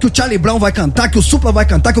que o Charlie Brown vai cantar, que o Supla vai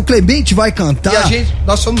cantar, que o Clemente vai cantar. E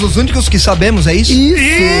nós somos os únicos que sabemos, é isso?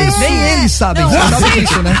 Isso. Nem eles sabem. Vocês sabem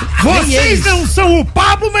disso, né? Vocês não são o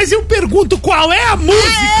Pablo, mas eu pergunto qual é a música.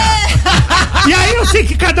 E aí eu sei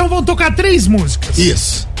que cada um vão tocar 3 músicas.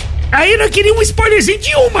 Isso. Aí eu queria um spoilerzinho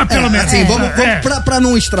de uma, pelo menos. Assim, vamos pra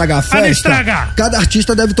não estragar a festa. Pra não estragar. Cada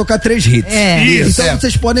artista deve tocar 3 hits. Isso. Então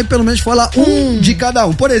vocês podem pelo menos falar de cada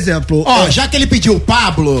um. Por exemplo... Ó, já que ele pediu o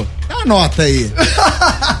Pablo, dá uma nota aí.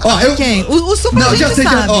 Quem? O Supla. Não, já sei.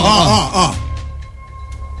 Ó.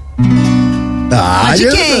 De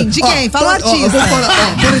quem? De quem? Fala o artista. Eu vou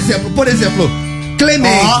falar, por exemplo,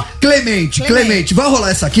 Clemente. Vai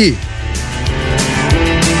rolar essa aqui?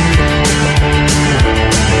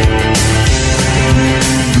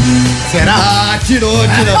 Será? Tirou.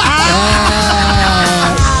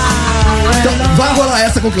 Então, vai rolar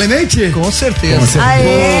essa com o Clemente? Com certeza.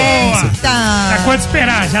 Aê, Já pode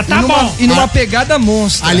esperar, já tá bom. E numa pegada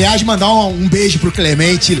monstro. Aliás, mandar um beijo pro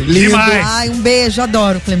Clemente, lindo. Ai, um beijo,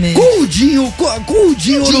 adoro o Clemente. Com o Dinho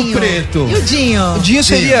Ouro Preto. E o Dinho? O Dinho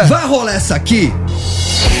seria... Vai rolar essa aqui?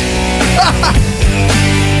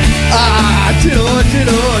 Tirou.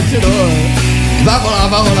 Vai rolar.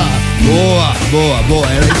 Boa.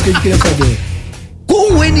 Era isso que a gente queria saber.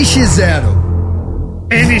 Com o NX0.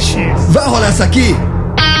 Vai rolar essa aqui?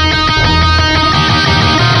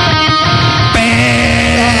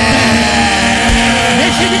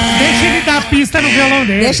 Deixa ele dar a pista no violão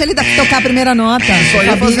dele. Deixa ele tocar a primeira nota. Só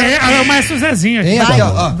ia fazer. É o Maestro Zezinho aqui.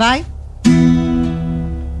 Vai.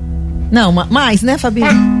 Não, mais, né, Fabi?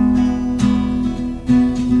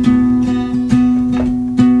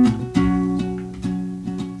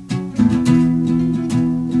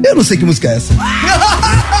 Eu não sei que música é essa.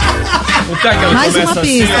 Mais uma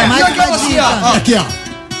pista, mais uma dica. Aqui, ó.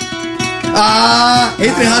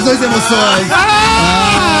 Entre Razões e Emoções.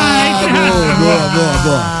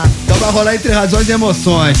 Boa. Então vai rolar Entre Razões e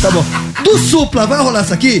Emoções, tá bom. Do Supla, vai rolar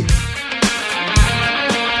essa aqui?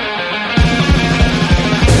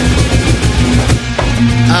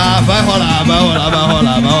 Vai rolar.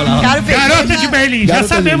 Garota de Berlim, já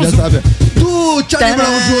sabemos. Do Charlie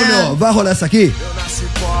Brown Jr., vai rolar essa aqui? Eu nasci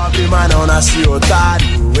pobre, mas não nasci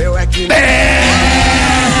otário. Eu é que...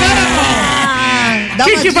 O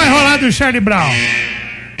que vai rolar do Charlie Brown?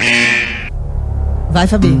 Vai,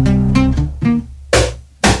 Fabi.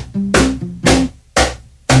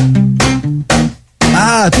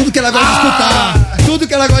 Tudo que ela gosta de escutar. Tudo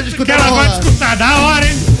que ela gosta de escutar. Da hora,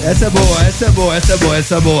 hein? Essa é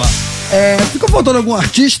boa. Ficou faltando algum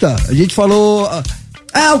artista? A gente falou...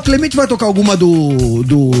 o Clemente vai tocar alguma do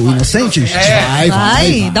Inocentes?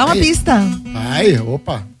 Vai, dá uma pista. Vai,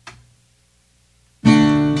 opa.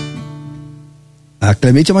 A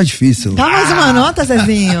Clemente é mais difícil. Dá mais uma nota,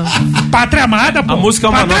 Zezinho. Pátria Amada, pô. A música é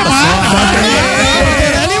uma nota só.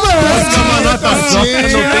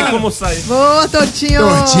 Não tem como sair. Boa, Tortinho.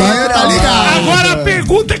 Tá ligado. Agora a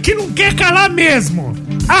pergunta que não quer calar mesmo.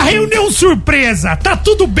 A reunião surpresa, tá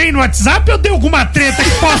tudo bem no WhatsApp ou deu alguma treta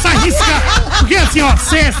que possa arriscar? Porque assim,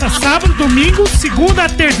 sexta, sábado, domingo, segunda,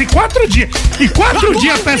 terça, e 4 dias. E 4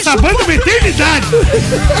 dias pra essa banda uma eternidade.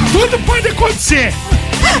 Tudo pode acontecer.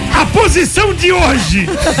 A posição de hoje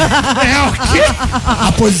é o quê?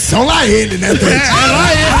 A posição lá ele, né, Dante? Lá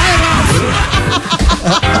ele.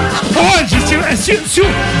 Hoje, se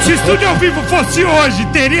o estúdio ao vivo fosse hoje,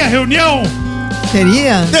 teria reunião?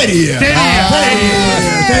 Teria.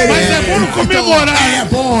 Mas é bom comemorar. É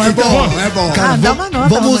bom. Cara, dá uma nota.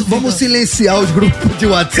 vamos silenciar os grupos de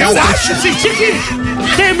WhatsApp. Eu acho que tinha que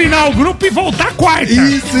terminar o grupo e voltar quarta.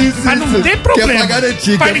 Isso. Mas não tem problema. Que é pra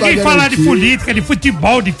garantir, pra ninguém falar de política, de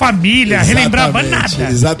futebol, de família, relembrar nada.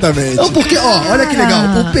 Exatamente. Não, porque, olha que legal.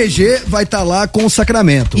 O PG vai estar lá com o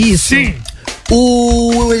Sacramento. Isso. Sim.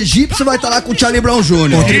 O egípcio vai estar lá com o Charlie Brown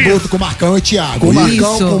Jr. Com tributo com o Marcão e o Thiago.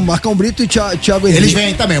 Com o Marcão Brito e Thiago Henrique. Eles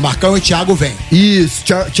vêm também, o Marcão e o Thiago vêm. Isso,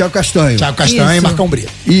 Thiago Castanho. Thiago Castanho e Marcão Brito.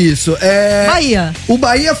 Isso, Bahia. O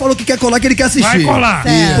Bahia falou que quer colar, que ele quer assistir. Vai colar.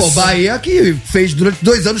 Isso. Pô, Bahia que fez durante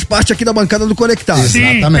 2 anos parte aqui da bancada do Conectados.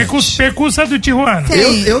 Sim, exatamente. percursa do Tijuana.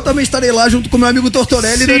 Eu também estarei lá junto com meu amigo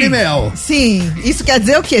Tortorelli e Dani Mel. Sim, isso quer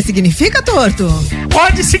dizer o quê? Significa, Torto?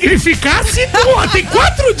 Pode significar se não. Tem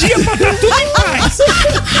 4 dias pra estar tudo em paz.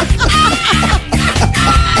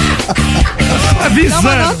 Dá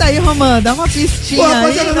uma nota aí, Romã, dá uma pistinha. Pô,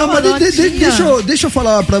 rapaziada, deixa eu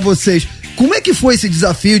falar pra vocês. Como é que foi esse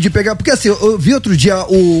desafio de pegar? Porque assim, eu vi outro dia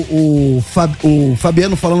o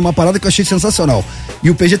Fabiano falando uma parada que eu achei sensacional. E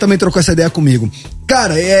o PG também trocou essa ideia comigo.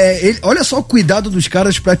 Cara, olha só o cuidado dos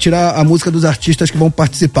caras pra tirar a música dos artistas que vão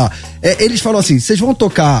participar. Eles falam assim, vocês vão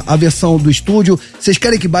tocar a versão do estúdio, vocês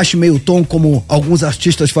querem que baixe meio tom como alguns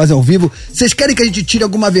artistas fazem ao vivo, vocês querem que a gente tire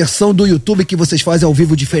alguma versão do YouTube que vocês fazem ao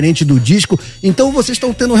vivo diferente do disco, então vocês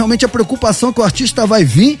estão tendo realmente a preocupação que o artista vai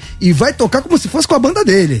vir e vai tocar como se fosse com a banda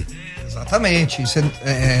dele. Exatamente.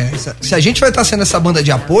 Se a gente vai estar sendo essa banda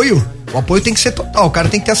de apoio, o apoio tem que ser total. O cara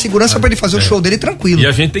tem que ter a segurança pra ele fazer o show dele tranquilo. E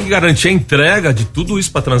a gente tem que garantir a entrega de tudo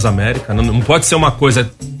isso pra Transamérica. Não pode ser uma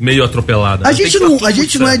coisa meio atropelada. A gente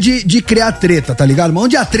não é de criar treta, tá ligado? Mas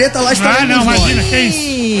onde a treta, lá está. Não, imagina, que é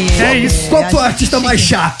isso? É isso. Qual foi o artista mais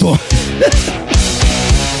chato?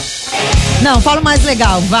 Não, fala o mais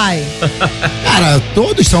legal, vai. Cara,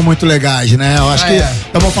 todos são muito legais, né? Eu acho que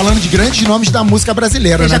estamos falando de grandes nomes da música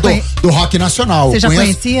brasileira, né? Do rock nacional. Você já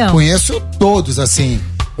conhecia? Conheço todos, assim.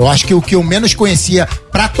 Eu acho que o que eu menos conhecia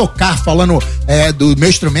pra tocar, falando do meu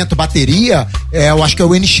instrumento, bateria, eu acho que é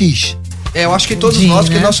o NX. Eu acho que todos nós,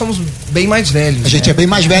 porque nós somos bem mais velhos. A gente é bem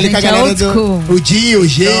mais velho que a galera do Di, o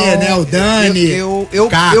G, então, né? O Dani.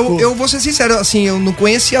 Eu vou ser sincero, assim, eu não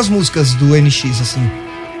conhecia as músicas do NX, assim.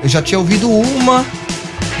 Eu já tinha ouvido uma,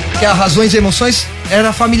 que a Razões e Emoções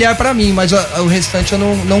era familiar pra mim, mas o restante eu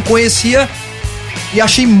não conhecia e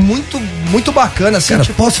achei muito, muito bacana, assim. Cara,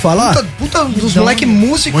 tipo, posso falar? Puta dos moleque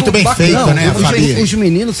músicos. Muito bem feito, né, os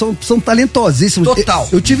meninos são talentosíssimos. Total.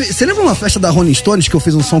 Você lembra uma festa da Rolling Stones que eu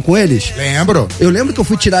fiz um som com eles? Lembro. Eu lembro que eu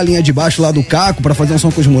fui tirar a linha de baixo lá do Caco pra fazer um som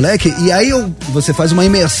com os moleques, e aí você faz uma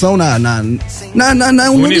imersão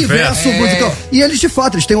no universo musical. E eles, de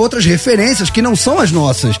fato, eles têm outras referências que não são as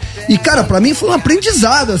nossas. E, cara, pra mim foi um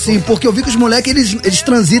aprendizado, assim, porque eu vi que os moleques, eles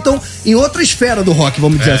transitam em outra esfera do rock,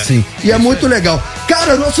 vamos dizer assim. E é muito legal.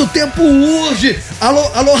 Cara, nosso tempo urge.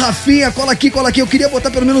 Alô, Rafinha, cola aqui. Eu queria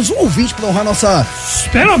botar pelo menos um ouvinte pra honrar nossa...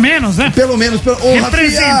 Pelo menos, né? Pelo menos.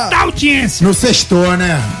 Representar a audiência. No sextor,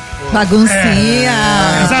 né? Baguncinha.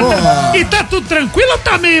 Exatamente. E tá tudo tranquilo ou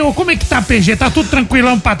tá meio... Como é que tá, PG? Tá tudo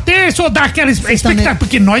tranquilão pra terça ou dá aquela expectativa?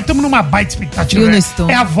 Porque nós estamos numa baita expectativa.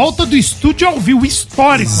 É a volta do estúdio ao vivo,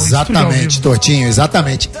 histórico. Exatamente, Tortinho,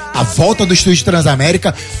 exatamente. A volta do estúdio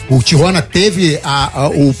Transamérica, o Tijuana teve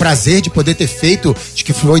o prazer de poder ter feito, acho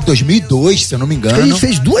que foi em 2002, se eu não me engano. A gente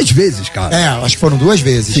fez 2 vezes, cara. Acho que foram 2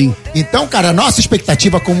 vezes. Sim. Então, cara, a nossa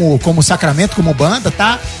expectativa como Sacramento, como banda,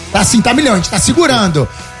 tá milhão, a gente tá segurando.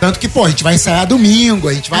 Tanto que, a gente vai ensaiar domingo,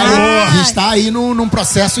 a gente tá aí num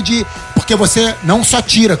processo de... Porque você não só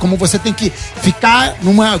tira, como você tem que ficar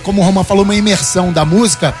como o Roman falou, uma imersão da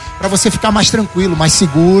música, pra você ficar mais tranquilo, mais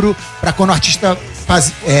seguro, pra quando o artista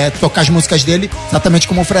tocar as músicas dele, exatamente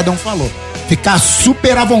como o Fredão falou. Ficar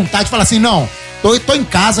super à vontade, falar assim, não, tô em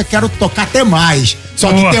casa, quero tocar até mais.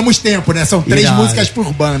 Só que temos tempo, né? São 3 músicas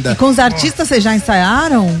por banda. E com os artistas vocês já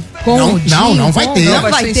ensaiaram? Não vai ter. Não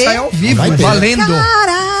vai ter ensaio ao vivo, valendo.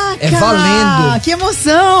 Caraca! É valendo. Que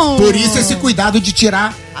emoção! Por isso esse cuidado de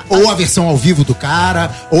tirar ou a versão ao vivo do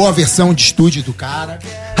cara, ou a versão de estúdio do cara.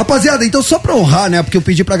 Rapaziada, então só pra honrar, né? Porque eu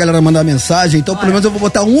pedi pra galera mandar mensagem, então pelo menos eu vou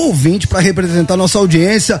botar um ouvinte pra representar a nossa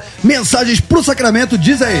audiência. Mensagens pro Sacramento,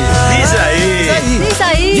 diz aí.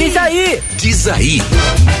 Diz aí.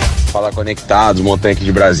 Fala, Conectados, Montanha aqui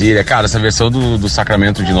de Brasília. Cara, essa versão do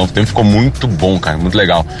Sacramento de Novo Tempo ficou muito bom, cara, muito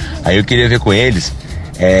legal. Aí eu queria ver com eles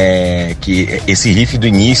que esse riff do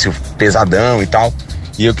início, pesadão e tal,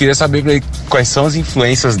 E eu queria saber quais são as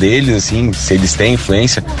influências deles, assim, se eles têm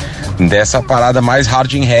influência dessa parada mais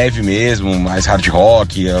hard and heavy mesmo, mais hard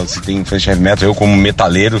rock, se tem influência de heavy metal. Eu, como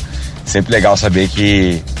metaleiro, sempre legal saber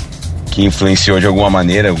que influenciou de alguma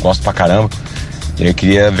maneira, eu gosto pra caramba. Eu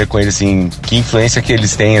queria ver com eles, assim, que influência que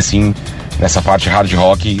eles têm, assim, nessa parte hard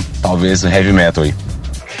rock e talvez heavy metal aí.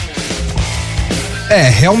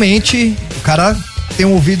 Realmente, o cara tem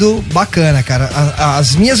um ouvido bacana, cara.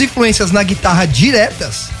 As minhas influências na guitarra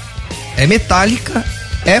diretas é Metallica,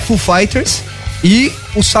 é Foo Fighters e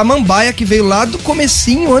o Samambaia, que veio lá do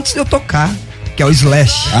comecinho antes de eu tocar, que é o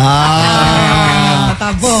Slash.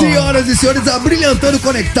 Tá bom. Senhoras e senhores, abrilhantando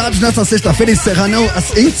Conectados nessa sexta-feira,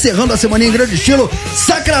 encerrando a semana em grande estilo,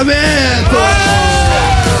 Sacramento!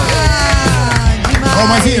 Ô,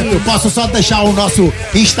 Mazito, eu posso só deixar o nosso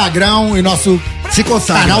Instagram e nosso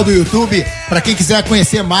canal do YouTube pra quem quiser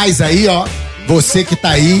conhecer mais aí, ó. Você que tá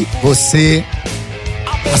aí, você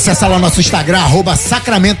acessa lá nosso Instagram,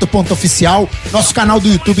 @sacramento.oficial. Nosso canal do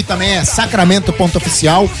YouTube também é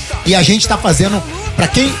sacramento.oficial. E a gente tá fazendo,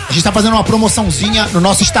 a gente tá fazendo uma promoçãozinha no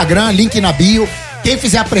nosso Instagram, link na bio. Quem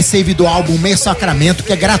fizer a pre-save do álbum Meio Sacramento,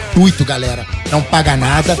 que é gratuito, galera, não paga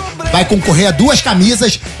nada, vai concorrer a 2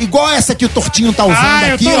 camisas, igual essa que o Tortinho tá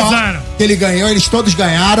usando aqui, ó. Que ele ganhou, eles todos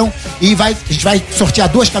ganharam. E a gente vai sortear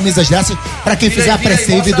 2 camisas dessas pra quem fizer a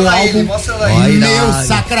pre-save do álbum Meio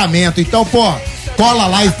Sacramento. Então, pô, cola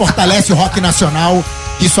lá e fortalece o rock nacional.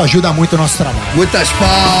 Isso ajuda muito o nosso trabalho. Muitas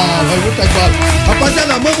palmas, muitas palmas.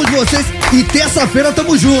 Rapaziada, amamos vocês e terça-feira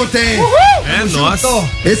tamo junto, hein? Uhul! É nossa.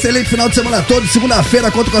 Excelente final de semana todo.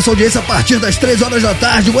 Segunda-feira, conto com a sua audiência a partir das 3 horas da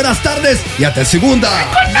tarde. Buenas tardes e até segunda.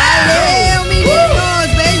 Valeu, meninos.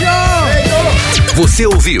 Beijo. Você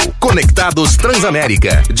ouviu Conectados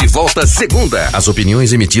Transamérica. De volta segunda. As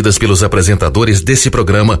opiniões emitidas pelos apresentadores desse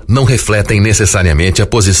programa não refletem necessariamente a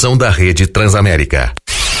posição da Rede Transamérica.